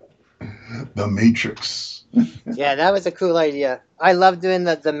 the Matrix. Yeah, that was a cool idea. I love doing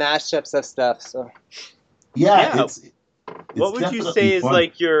the mashups of stuff. So Yeah, Yeah. it's What would you definitely say is fun.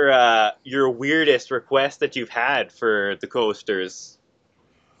 like your weirdest request that you've had for the coasters?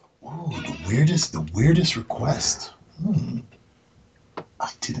 Ooh, the weirdest request. I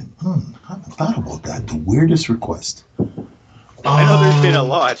haven't thought about that. The weirdest request. I know there's been a Um,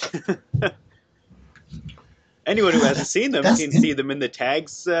 lot. Anyone who yeah, hasn't seen them that's can see them in the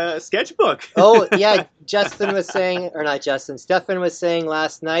tags sketchbook. oh yeah, Justin was saying, or not Justin, Stefan was saying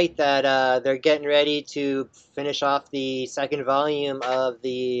last night that they're getting ready to finish off the second volume of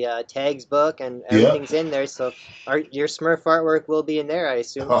the tags book, and yeah. everything's in there. So your Smurf artwork will be in there, I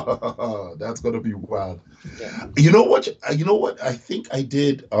assume. That's gonna be wild. Yeah. You know what? I think I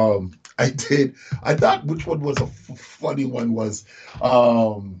did. I did. I thought which one was a funny one was.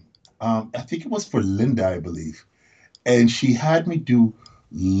 I think it was for Linda, I believe, and she had me do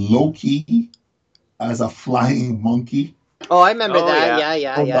Loki as a flying monkey Oh, I remember Oh that. yeah. Yeah,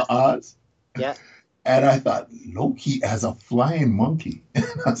 yeah, from yeah, the Oz. yeah, And I thought, Loki as a flying monkey. And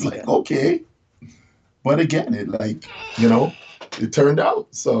I was like, yeah. okay. But again, it like, you know, it turned out.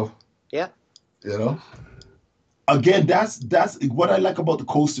 So, Yeah. you know, again, that's what I like about the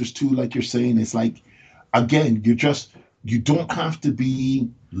coasters too. Like you're saying, it's like, again, you don't have to be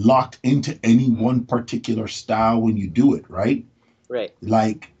locked into any one particular style when you do it, right? Right.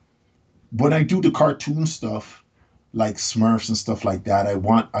 Like when I do the cartoon stuff, like Smurfs and stuff like that, I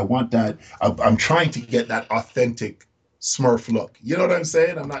want that. I'm trying to get that authentic Smurf look. You know what I'm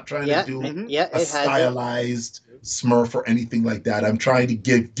saying? I'm not trying to Yeah. do Yeah. a It has it. stylized Smurf or anything like that. I'm trying to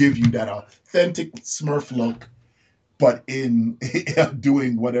give you that authentic Smurf look, but in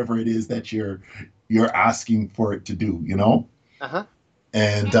doing whatever it is that you're asking for it to do. You know. Uh huh.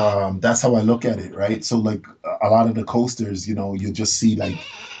 And that's how I look at it, right? So like a lot of the coasters, you just see like,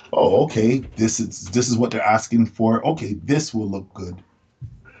 oh, okay, this is what they're asking for. Okay, this will look good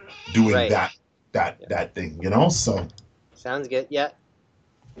doing Right. Yeah. that thing. So Sounds good. Yeah.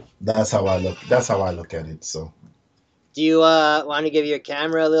 that's how I look. That's how I look at it. So Do you want to give your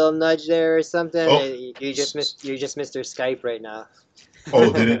camera a little nudge there or something? oh, You just missed your Skype right now.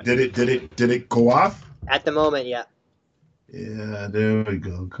 oh, did it go off? At the moment, yeah. Yeah, there we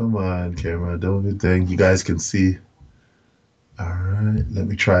go. Come on, camera, don't be thing. You guys can see. All right, let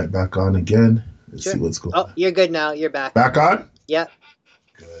me try it back on again. Let's see Sure. what's going Oh, on. you're good now. You're back. Back on? Yeah.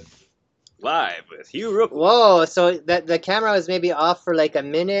 Good. Live with Hugh Rookwood. Whoa. So that the camera was maybe off for like a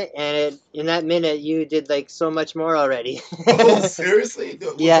minute, and in that minute you did like so much more already. Oh, seriously? It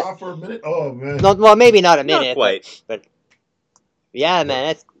was Yeah. off for a minute? Oh, man. No, well, maybe not a Not minute, quite. but yeah, But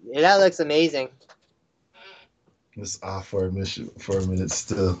man, that looks amazing. it's off for a minute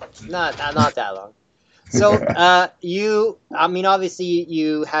still. Not that long. So, I mean, obviously,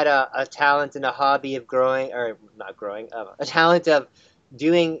 you had a talent and a hobby of growing, or not growing, a talent of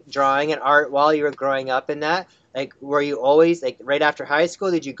doing drawing and art while you were growing up in that. Like, were you always, like, right after high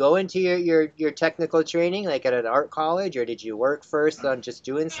school, did you go into your technical training, like at an art college, or did you work first on just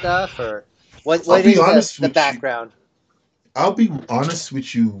doing stuff, or I'll what be is honest the with you. background? I'll be honest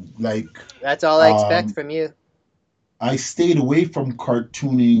with you. Like, That's all I expect um, from you. I stayed away from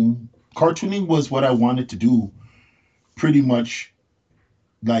cartooning. Cartooning was what I wanted to do pretty much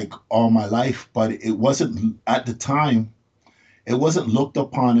like all my life, but it wasn't at the time. It wasn't looked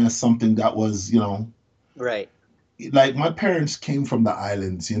upon as something that was, Right. like my parents came from the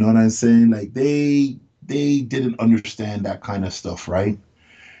islands. You know what I'm saying? Like they didn't understand that kind of stuff, right?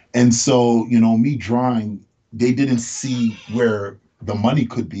 And so, me drawing, they didn't see where the money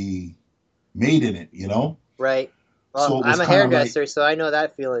could be made in it. Right. Well, So it was I'm a kind of like, hairdresser, so I know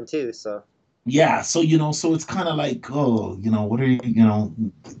that feeling too. So, yeah. So, so it's kind of like, oh, what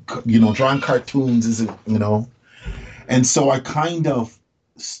are drawing cartoons isn't. And so I kind of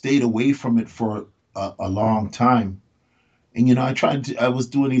stayed away from it for a long time. And, I was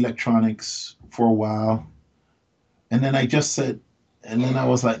doing electronics for a while. And then I just said, and then I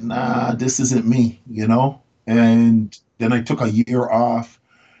was like, nah, this isn't me. right. And then I took a year off,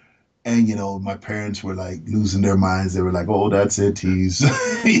 and my parents were like losing their minds. They were like, oh, that's it. He's,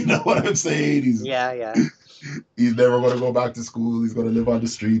 you know what I'm saying? He's Yeah, yeah. he's never going to go back to school. He's going to live on the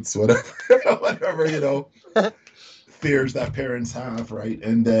streets, whatever, whatever, fears that parents have, right?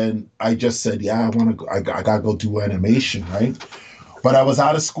 And then I just said, yeah, I gotta go do animation, right? But I was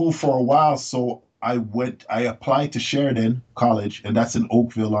out of school for a while, so I applied to Sheridan College, and that's in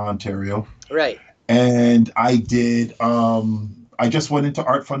Oakville, Ontario. Right. And I just went into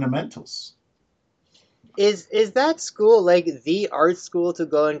art fundamentals. Is that school like the art school to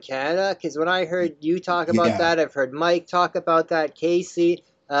go in Canada? Because when I heard you talk about Yeah, that, I've heard Mike talk about that, Casey,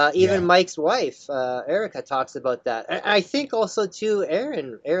 even yeah. Mike's wife, Erica, talks about that. I think also too,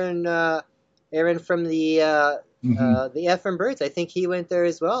 Aaron from Hmm. the F and Birds. I think he went there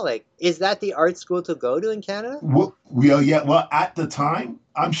as well. Like, is that the art school to go to in Canada? Well, at the time,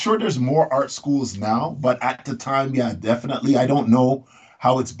 I'm sure there's more art schools now, but at the time, yeah, definitely. I don't know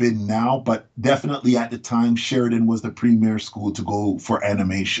how it's been now, but definitely at the time, Sheridan was the premier school to go for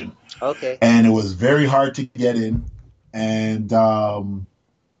animation. Okay. And it was very hard to get in. And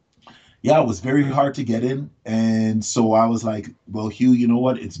yeah, it was very hard to get in. And so I was like, well, Hugh, you know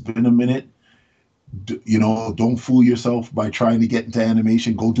what? It's been a minute. Don't fool yourself by trying to get into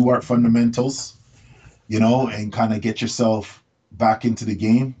animation. Go do art fundamentals, and kind of get yourself back into the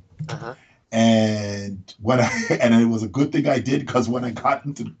game. Uh huh. And and it was a good thing I did, because when I got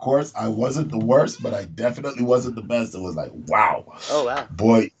into the course, I wasn't the worst, but I definitely wasn't the best. It was like, wow, Oh wow.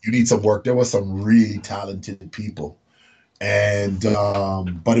 boy, you need some work. There was some really talented people, and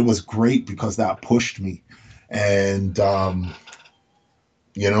but it was great because that pushed me. And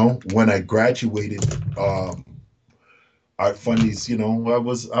when I graduated, art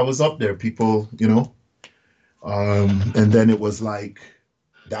fundies, I was up there. People, And then it was like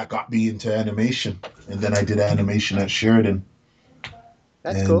that got me into animation, and then I did animation at Sheridan.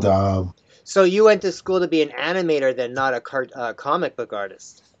 That's And cool. So you went to school to be an animator, then not a comic book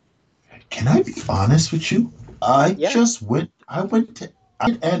artist. can I be honest with you? Yeah. I went to I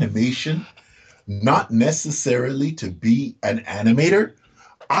did animation, not necessarily to be an animator.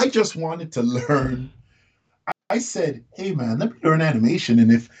 I just wanted to learn. I said, hey man, let me learn animation.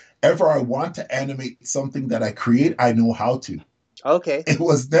 And if ever I want to animate something that I create, I know how to. Okay. It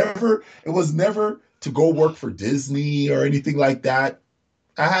was never to go work for Disney or anything like that.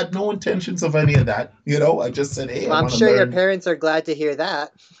 I had no intentions of any of that. I just said, hey, I Well, I'm want to sure your learn, parents are glad to hear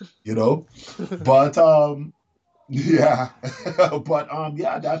that. you know. But yeah. But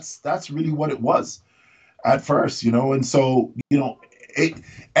yeah, that's really what it was at first, and so, it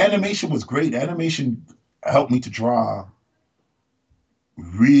animation was great. Animation helped me to draw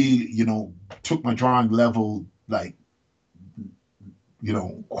really, took my drawing level like,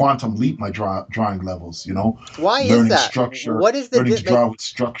 quantum leap my drawing levels, Why is learning that? structure, What is the learning to draw with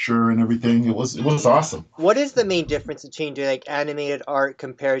structure and everything. It was awesome. what is the main difference between like animated art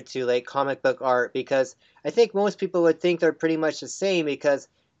compared to like comic book art? Because I think most people would think they're pretty much the same because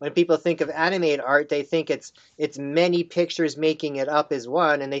when people think of animated art, they think it's many pictures making it up as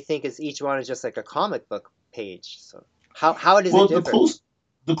one, and they think it's each one is just like a comic book page. So how does it Well, differ?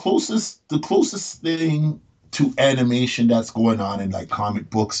 the closest thing to animation that's going on in like comic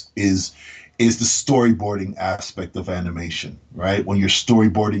books is the storyboarding aspect of animation, right? When you're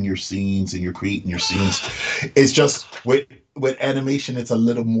storyboarding your scenes and you're creating your scenes, it's just with animation, it's a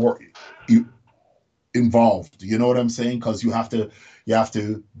little more involved. You know what I'm saying? Because you have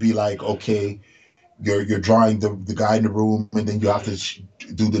to be like, okay, you're drawing the guy in the room, and then you have to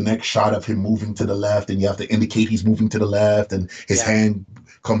do the next shot of him moving to the left, and you have to indicate he's moving to the left, and his Yeah. hand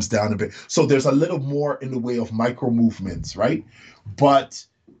comes down a bit. So there's a little more in the way of micro movements, right? But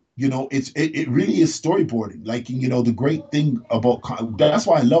it really is storyboarding. Like, the great thing about that's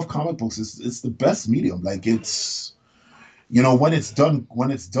why I love comic books. It's the best medium. Like, it's when it's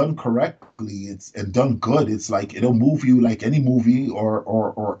done correctly, and done good, it's like it'll move you like any movie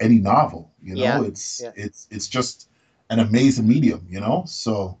or any novel. Yeah. It's Yeah. it's just an amazing medium.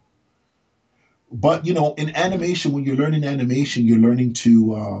 So, but in animation, when you're learning animation, you're learning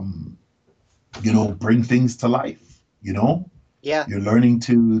to bring things to life. Yeah. You're learning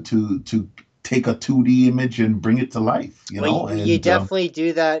to take a 2D image and bring it to life. Well, you And definitely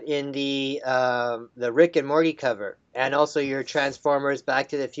do that in the Rick and Morty cover, and also your Transformers Back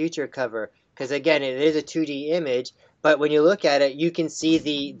to the Future cover. Because again, it is a 2D image, but when you look at it, you can see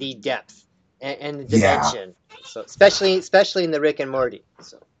the depth and the yeah, dimension. So especially in the Rick and Morty.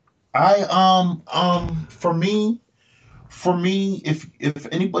 So I for me, if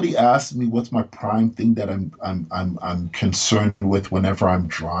anybody asks me what's my prime thing that I'm concerned with whenever I'm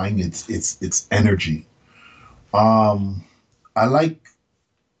drawing, it's energy. Um, I like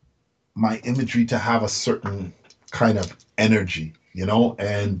my imagery to have a certain kind of energy,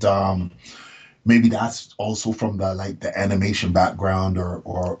 and maybe that's also from the animation background or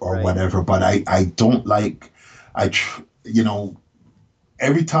right, whatever. But I don't like I tr- you know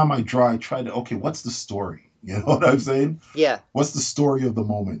every time I draw, I try to, okay, what's the story? You know what I'm saying? yeah, What's the story of the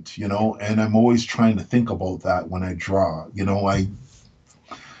moment? And I'm always trying to think about that when I draw.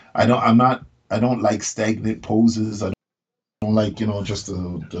 I don't like stagnant poses. I don't like, just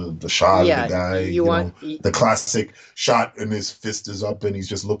the shot of the yeah. guy, You want the classic shot and his fist is up and he's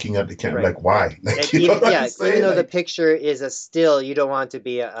just looking at the camera right, like, right. why? Like, Like you know even what I'm yeah, even saying? though the Like, picture is a still, you don't want it to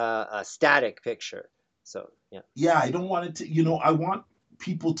be a static picture. So yeah, yeah, I don't want it to, I want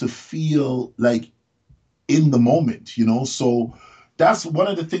people to feel like in the moment, so that's one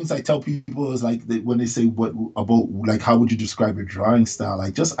of the things I tell people is like when they say what about, like, how would you describe your drawing style? I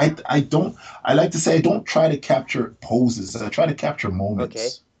like to say I don't try to capture poses. I try to capture okay,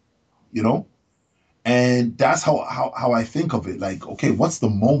 moments, you know and that's how I think of it. Like, okay, what's the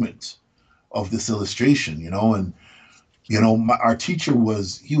moment of this illustration? And our teacher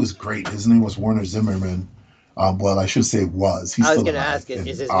he was great. His name was Werner Zimmerman. Well, I should say was. He's I was still gonna alive ask, is and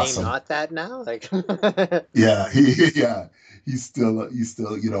his name awesome. not that now? Like, Yeah, yeah, he's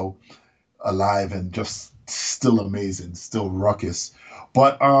still alive and just still amazing, still ruckus.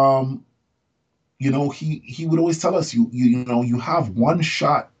 But he would always tell us, you have one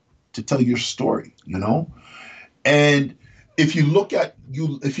shot to tell your story, and if you look at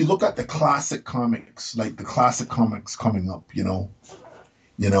the classic comics, like the classic comics coming up, you know,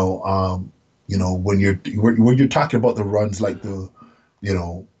 when you're talking about the runs like you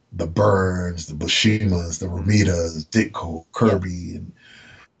know, the Burns, the Bushimas, the Ramitas, Ditko, yeah, Kirby, and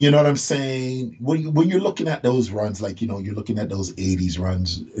You know what I'm saying? When you're looking at those runs, like, you're looking at those 80s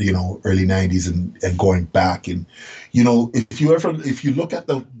runs, early 90s and going back. And, if you look at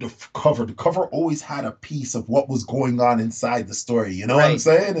the cover always had a piece of what was going on inside the story. You know what I'm Right.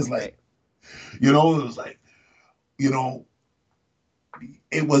 saying? It's like, Right. it was like, you know,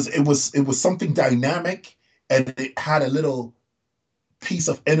 it was something dynamic, and it had a little piece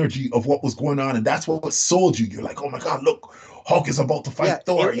of energy of what was going on, and that's what sold you. You're like, oh my God, look, Hulk is about to Yeah. fight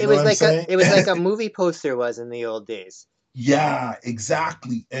Thor. You It know what was I'm like a saying? it was like a movie poster was in the old days. Yeah,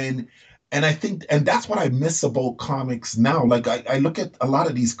 exactly. And I think, and that's what I miss about comics now. Like, I look at a lot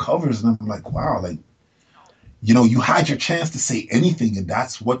of these covers and I'm like, wow, like, you had your chance to say anything, and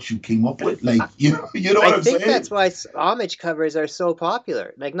that's what you came up with. I, Like, you know I what I'm think saying? that's why homage covers are so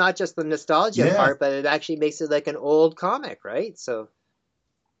popular. Like not just the nostalgia Yeah. part, but it actually makes it like an old comic, right? So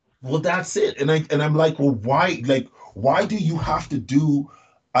Well, that's it. And I'm like, well, why? Like, why do you have to do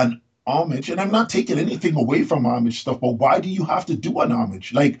an homage? And I'm not taking anything away from homage stuff, but why do you have to do an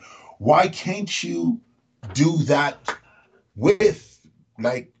homage? Like, why can't you do that with,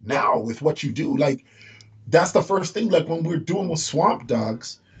 like, now with what you do? Like, that's the first thing. Like, when we're doing with Swamp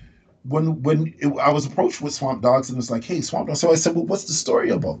Dogs, I was approached with Swamp Dogs, and it's like, hey, Swamp Dogs. So I said, well, what's the story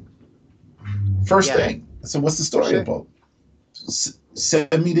about? First yeah, thing. I said, what's the for story sure. about?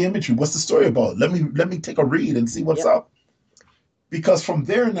 Send me the imagery. What's the story about? Let me take a read and see what's Yep. up. Because from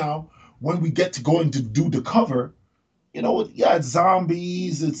there now, when we get to going to do the cover, yeah, it's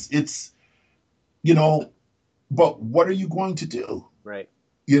zombies. It's you know, but what are you going to do? Right.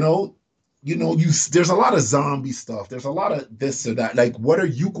 You know, there's a lot of zombie stuff. There's a lot of this or that. Like, what are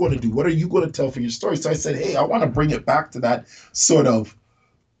you going to do? What are you going to tell for your story? So I said, hey, I want to bring it back to that sort of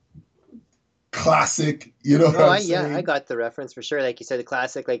classic. You know what No, I'm I saying? got the reference for sure. Like you said, the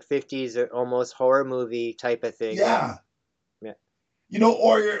classic like 50s or almost horror movie type of thing. Yeah. Yeah. Yeah.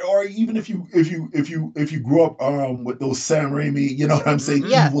 Or even if you grew up with those Sam Raimi, you know what I'm saying,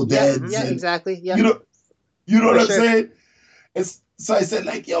 Yeah. Evil Yeah. Deads, Yeah. and Exactly. Yeah. you know you know For what I'm sure. saying. So I said,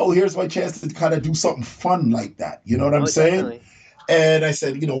 like, yo, here's my chance to kind of do something fun like that. You know what I'm Oh, saying? definitely. And I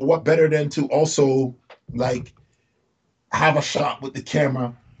said, what better than to also, like, have a shot with the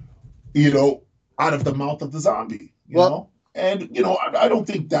camera, you know, out of the mouth of the zombie, Well, And I don't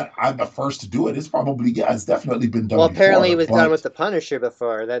think that I'm the first to do it. It's probably, yeah, it's definitely been done apparently it before, was done with but the Punisher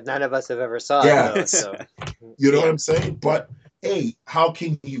before that none of us have ever saw it yeah, though. So you know what yeah. I'm saying? But hey,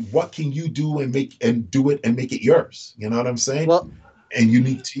 what can you do and do it and make it yours? You know what I'm saying? Well, And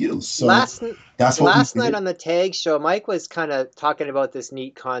unique to you. So last that's what we last night did. on the tag show, Mike was kind of talking about this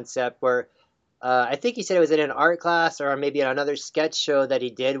neat concept where I think he said it was in an art class or maybe in another sketch show that he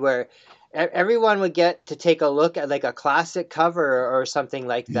did where everyone would get to take a look at like a classic cover or something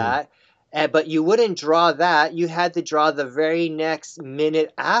like Yeah. that. But you wouldn't draw that. You had to draw the very next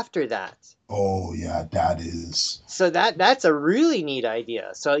minute after that. Oh yeah, So that's a really neat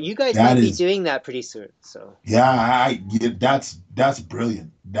idea. So you guys that might be is doing that pretty soon. So yeah, that's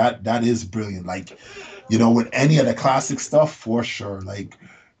brilliant. That is brilliant. Like, with any of the classic stuff for sure. Like,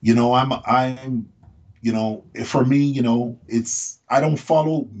 I'm for me, it's I don't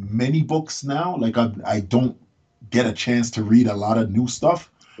follow many books now. Like, I don't get a chance to read a lot of new stuff.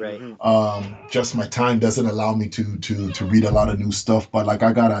 right. Hmm. Just my time doesn't allow me to read a lot of new stuff. But like,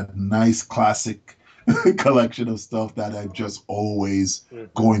 I got a nice classic collection of stuff that I'm just always Mm-hmm.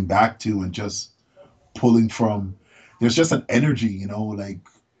 going back to and just pulling from. There's just an energy, like,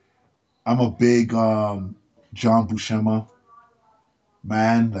 I'm a big John Buscema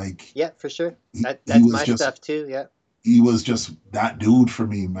man. Like, Yeah, for sure. he That's was my just stuff too. Yeah. he was just that dude for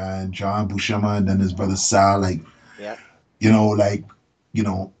me, man. John Buscema, and then his brother Sal. Like, Yeah. like, you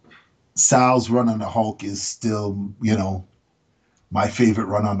know, Sal's run on the Hulk is still, my favorite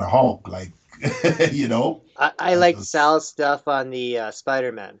run on the Hulk. Like, you know, I I liked just Sal's stuff on the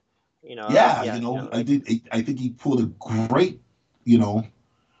Spider-Man. yeah, Yeah, I like did. I think he pulled a great, you know,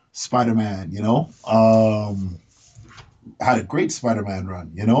 Spider-Man. Had a great Spider-Man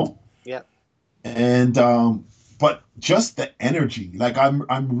run. yeah. And but just the energy. Like, I'm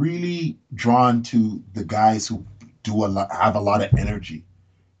really drawn to the guys who have a lot of energy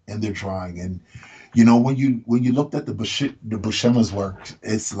in their drawing. And when you looked at the Buscema's work,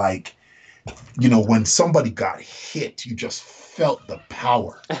 it's like, when somebody got hit, you just felt the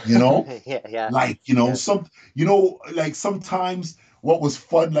power, Yeah, yeah, like, yeah, like, sometimes what was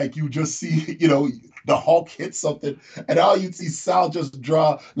fun, like, you just see, the Hulk hit something, and all you'd see Sal just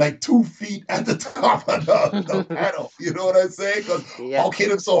draw like 2 feet at the top of the panel. You know what I'm saying? Because yeah, Hulk hit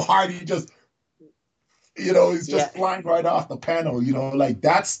him so hard, he just, he's yeah. just flying right off the panel. Like,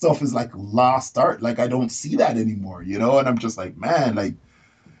 that stuff is like lost art. Like, I don't see that anymore. And I'm just like, man, like,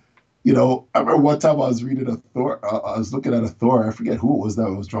 I remember one time I was reading a Thor. I was looking at a Thor. I forget who it was that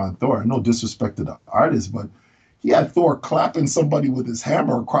was drawing Thor. No disrespect to the artist, but he had Thor clapping somebody with his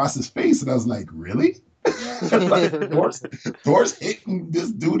hammer across his face, and I was like, really? Like Thor's hitting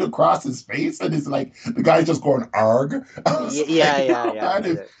this dude across his face, and it's like the guy's just going arg. I was Yeah, like, yeah, yeah.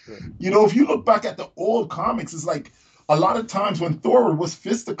 man, if you look back at the old comics, it's like a lot of times when Thor was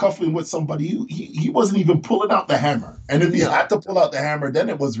fisticuffing with somebody, he wasn't even pulling out the hammer. And if he No, had to pull out the hammer, then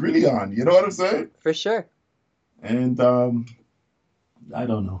it was really on. You know what I'm saying? for sure. And I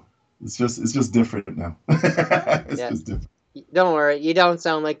don't know. It's just different now. It's Yeah. just different. Don't worry, you don't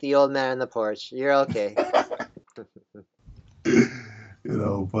sound like the old man on the porch. You're okay.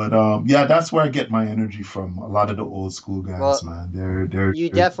 But yeah, that's where I get my energy from. A lot of the old school guys, Well, man. They're you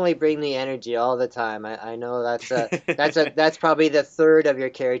definitely bring the energy all the time. I know that's probably the third of your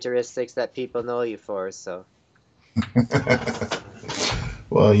characteristics that people know you for. So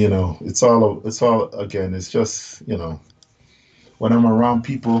well, it's all again, it's just, when I'm around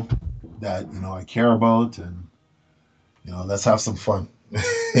people that, I care about, and let's have some fun. for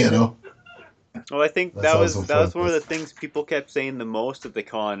you sure. know, Well, I think let's that have was some that fun. was one of the things people kept saying the most at the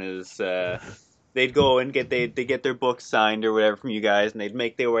con is they'd go and they get their books signed or whatever from you guys, and they'd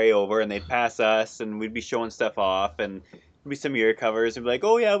make their way over and they'd pass us, and we'd be showing stuff off, and there'd be some ear covers, and be like,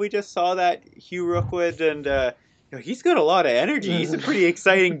 "Oh yeah, we just saw that Hugh Rookwood, and he's got a lot of energy. He's a pretty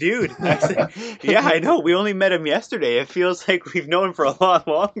exciting dude." I said, "Yeah, I know. We only met him yesterday. It feels like we've known him for a lot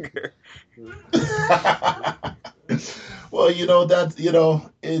longer." Well,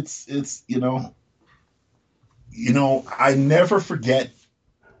 I never forget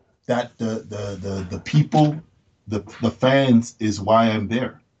that the people, the fans is why I'm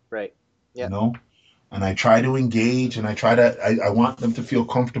there, Right. you Yep. know, and I try to engage, and I want them to feel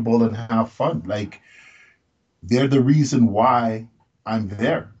comfortable and have fun. Like, they're the reason why I'm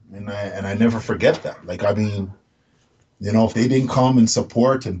there. And I never forget that. Like, I mean, if they didn't come and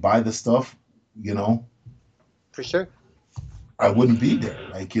support and buy the stuff, you know, For sure. I wouldn't be there.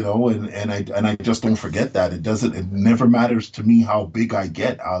 Like, and I just don't forget that. It never matters to me how big I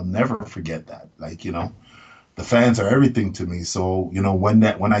get. I'll never forget that. Like, the fans are everything to me. So,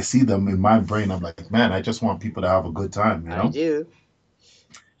 when I see them in my brain, I'm like, man, I just want people to have a good time, I do.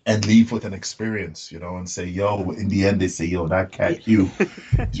 and leave with an experience, and say, yo, in the end, they say, yo, that cat Hugh,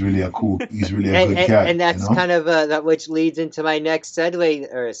 he's really a good cat, And that's kind of that which leads into my next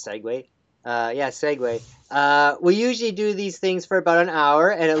segue. Yeah, segue. We usually do these things for about an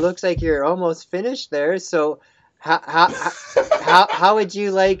hour, and it looks like you're almost finished there. So, how would you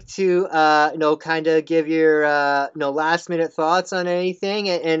like to kind of give your last minute thoughts on anything,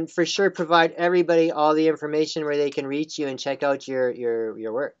 and for sure provide everybody all the information where they can reach you and check out your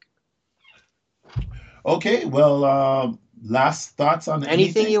work. Okay, well, last thoughts on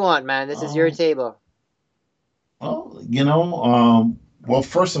Anything anything? you want, man. This is your Um, table. well, well,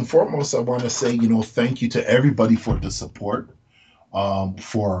 first and foremost, I want to say, thank you to everybody for the support.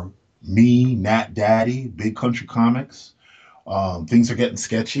 For me, Nat Daddy, Big Country Comics. Things are getting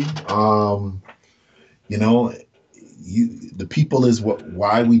sketchy. You know, the people is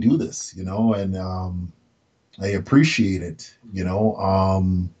why we do this, and I appreciate it.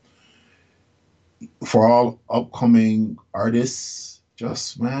 For all upcoming artists,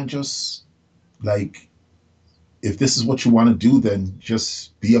 just like, if this is what you want to do, then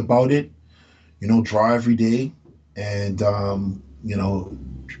just be about it. Draw every day, and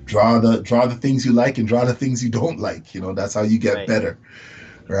draw the things you like and draw the things you don't like. That's how you get Right. better,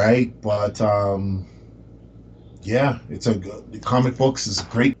 right? But yeah, the comic books is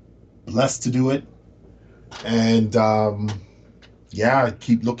great. Blessed to do it, and yeah,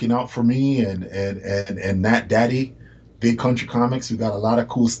 keep looking out for me and Nat Daddy, Big Country Comics. We got a lot of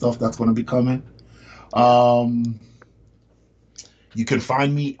cool stuff that's going to be coming. Yeah. Um, you can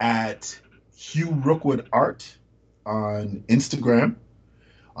find me at Hugh Rookwood Art on Instagram.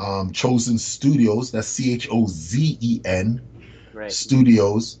 Chosen Studios, that's Chozen Right.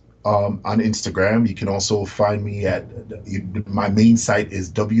 Studios, on Instagram. You can also find me at my main site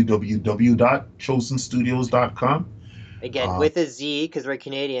is www.chosenstudios.com. Again, Um, with a Z because we're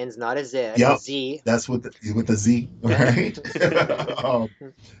Canadians, not a Z. A yep, Z. that's with the Z, right?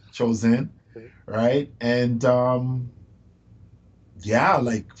 Chosen, right? And yeah,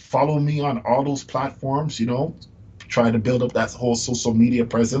 like, follow me on all those platforms. Try to build up that whole social media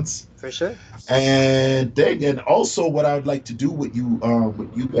presence. For sure. And also, what I'd like to do with you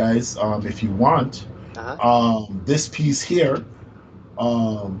guys, if you want, Uh huh. this piece here,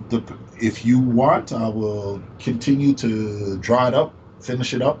 if you want, I will continue to draw it up,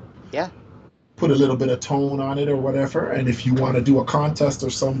 finish it up, Yeah. put a little bit of tone on it or whatever. And if you want to do a contest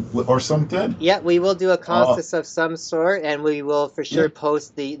or something, Yeah, we will do a uh, contest of some sort, and we will for yeah, sure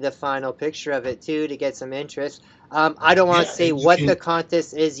post the final picture of it too to get some interest. I don't want to yeah, say and you what the can,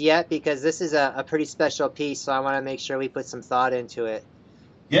 contest is yet because this is a pretty special piece, so I want to make sure we put some thought into it.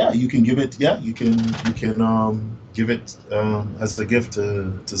 yeah, you can give it, yeah, you can give it as a gift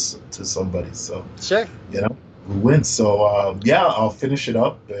to somebody. So Sure. you know, who wins. So yeah, I'll finish it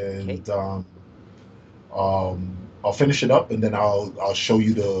up Okay. I'll finish it up and then I'll show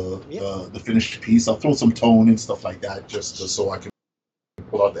you the, Yeah. the finished piece. I'll throw some tone and stuff like that so I can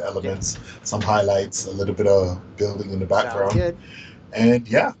pull out the Okay. elements, some highlights, a little bit of building in the Sounds background, good. and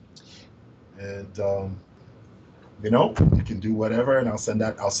yeah, and you can do whatever, and I'll send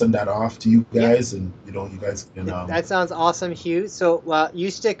that off to you Yeah. guys, and you guys can That sounds awesome, Hugh. So,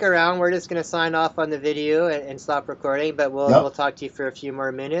 you stick around. We're just gonna sign off on the video and stop recording, but we'll yep. talk to you for a few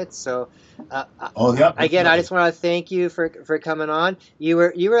more minutes. So, Oh yeah, again, I definitely. just want to thank you for coming on. You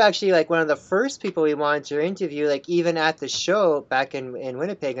were actually like one of the first people we wanted to interview, like even at the show back in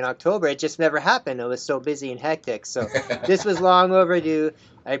Winnipeg in October. It just never happened. It was so busy and hectic. So this was long overdue.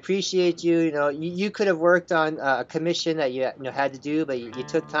 I appreciate you. You could have worked on a commission that you had to do, but you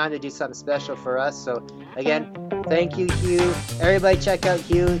took time to do something special for us. So again, thank you, Hugh. Everybody check out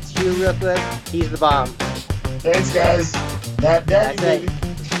Hugh. It's Hugh Rookwood. He's the bomb. Thanks, guys. Not daddy, That's it. baby.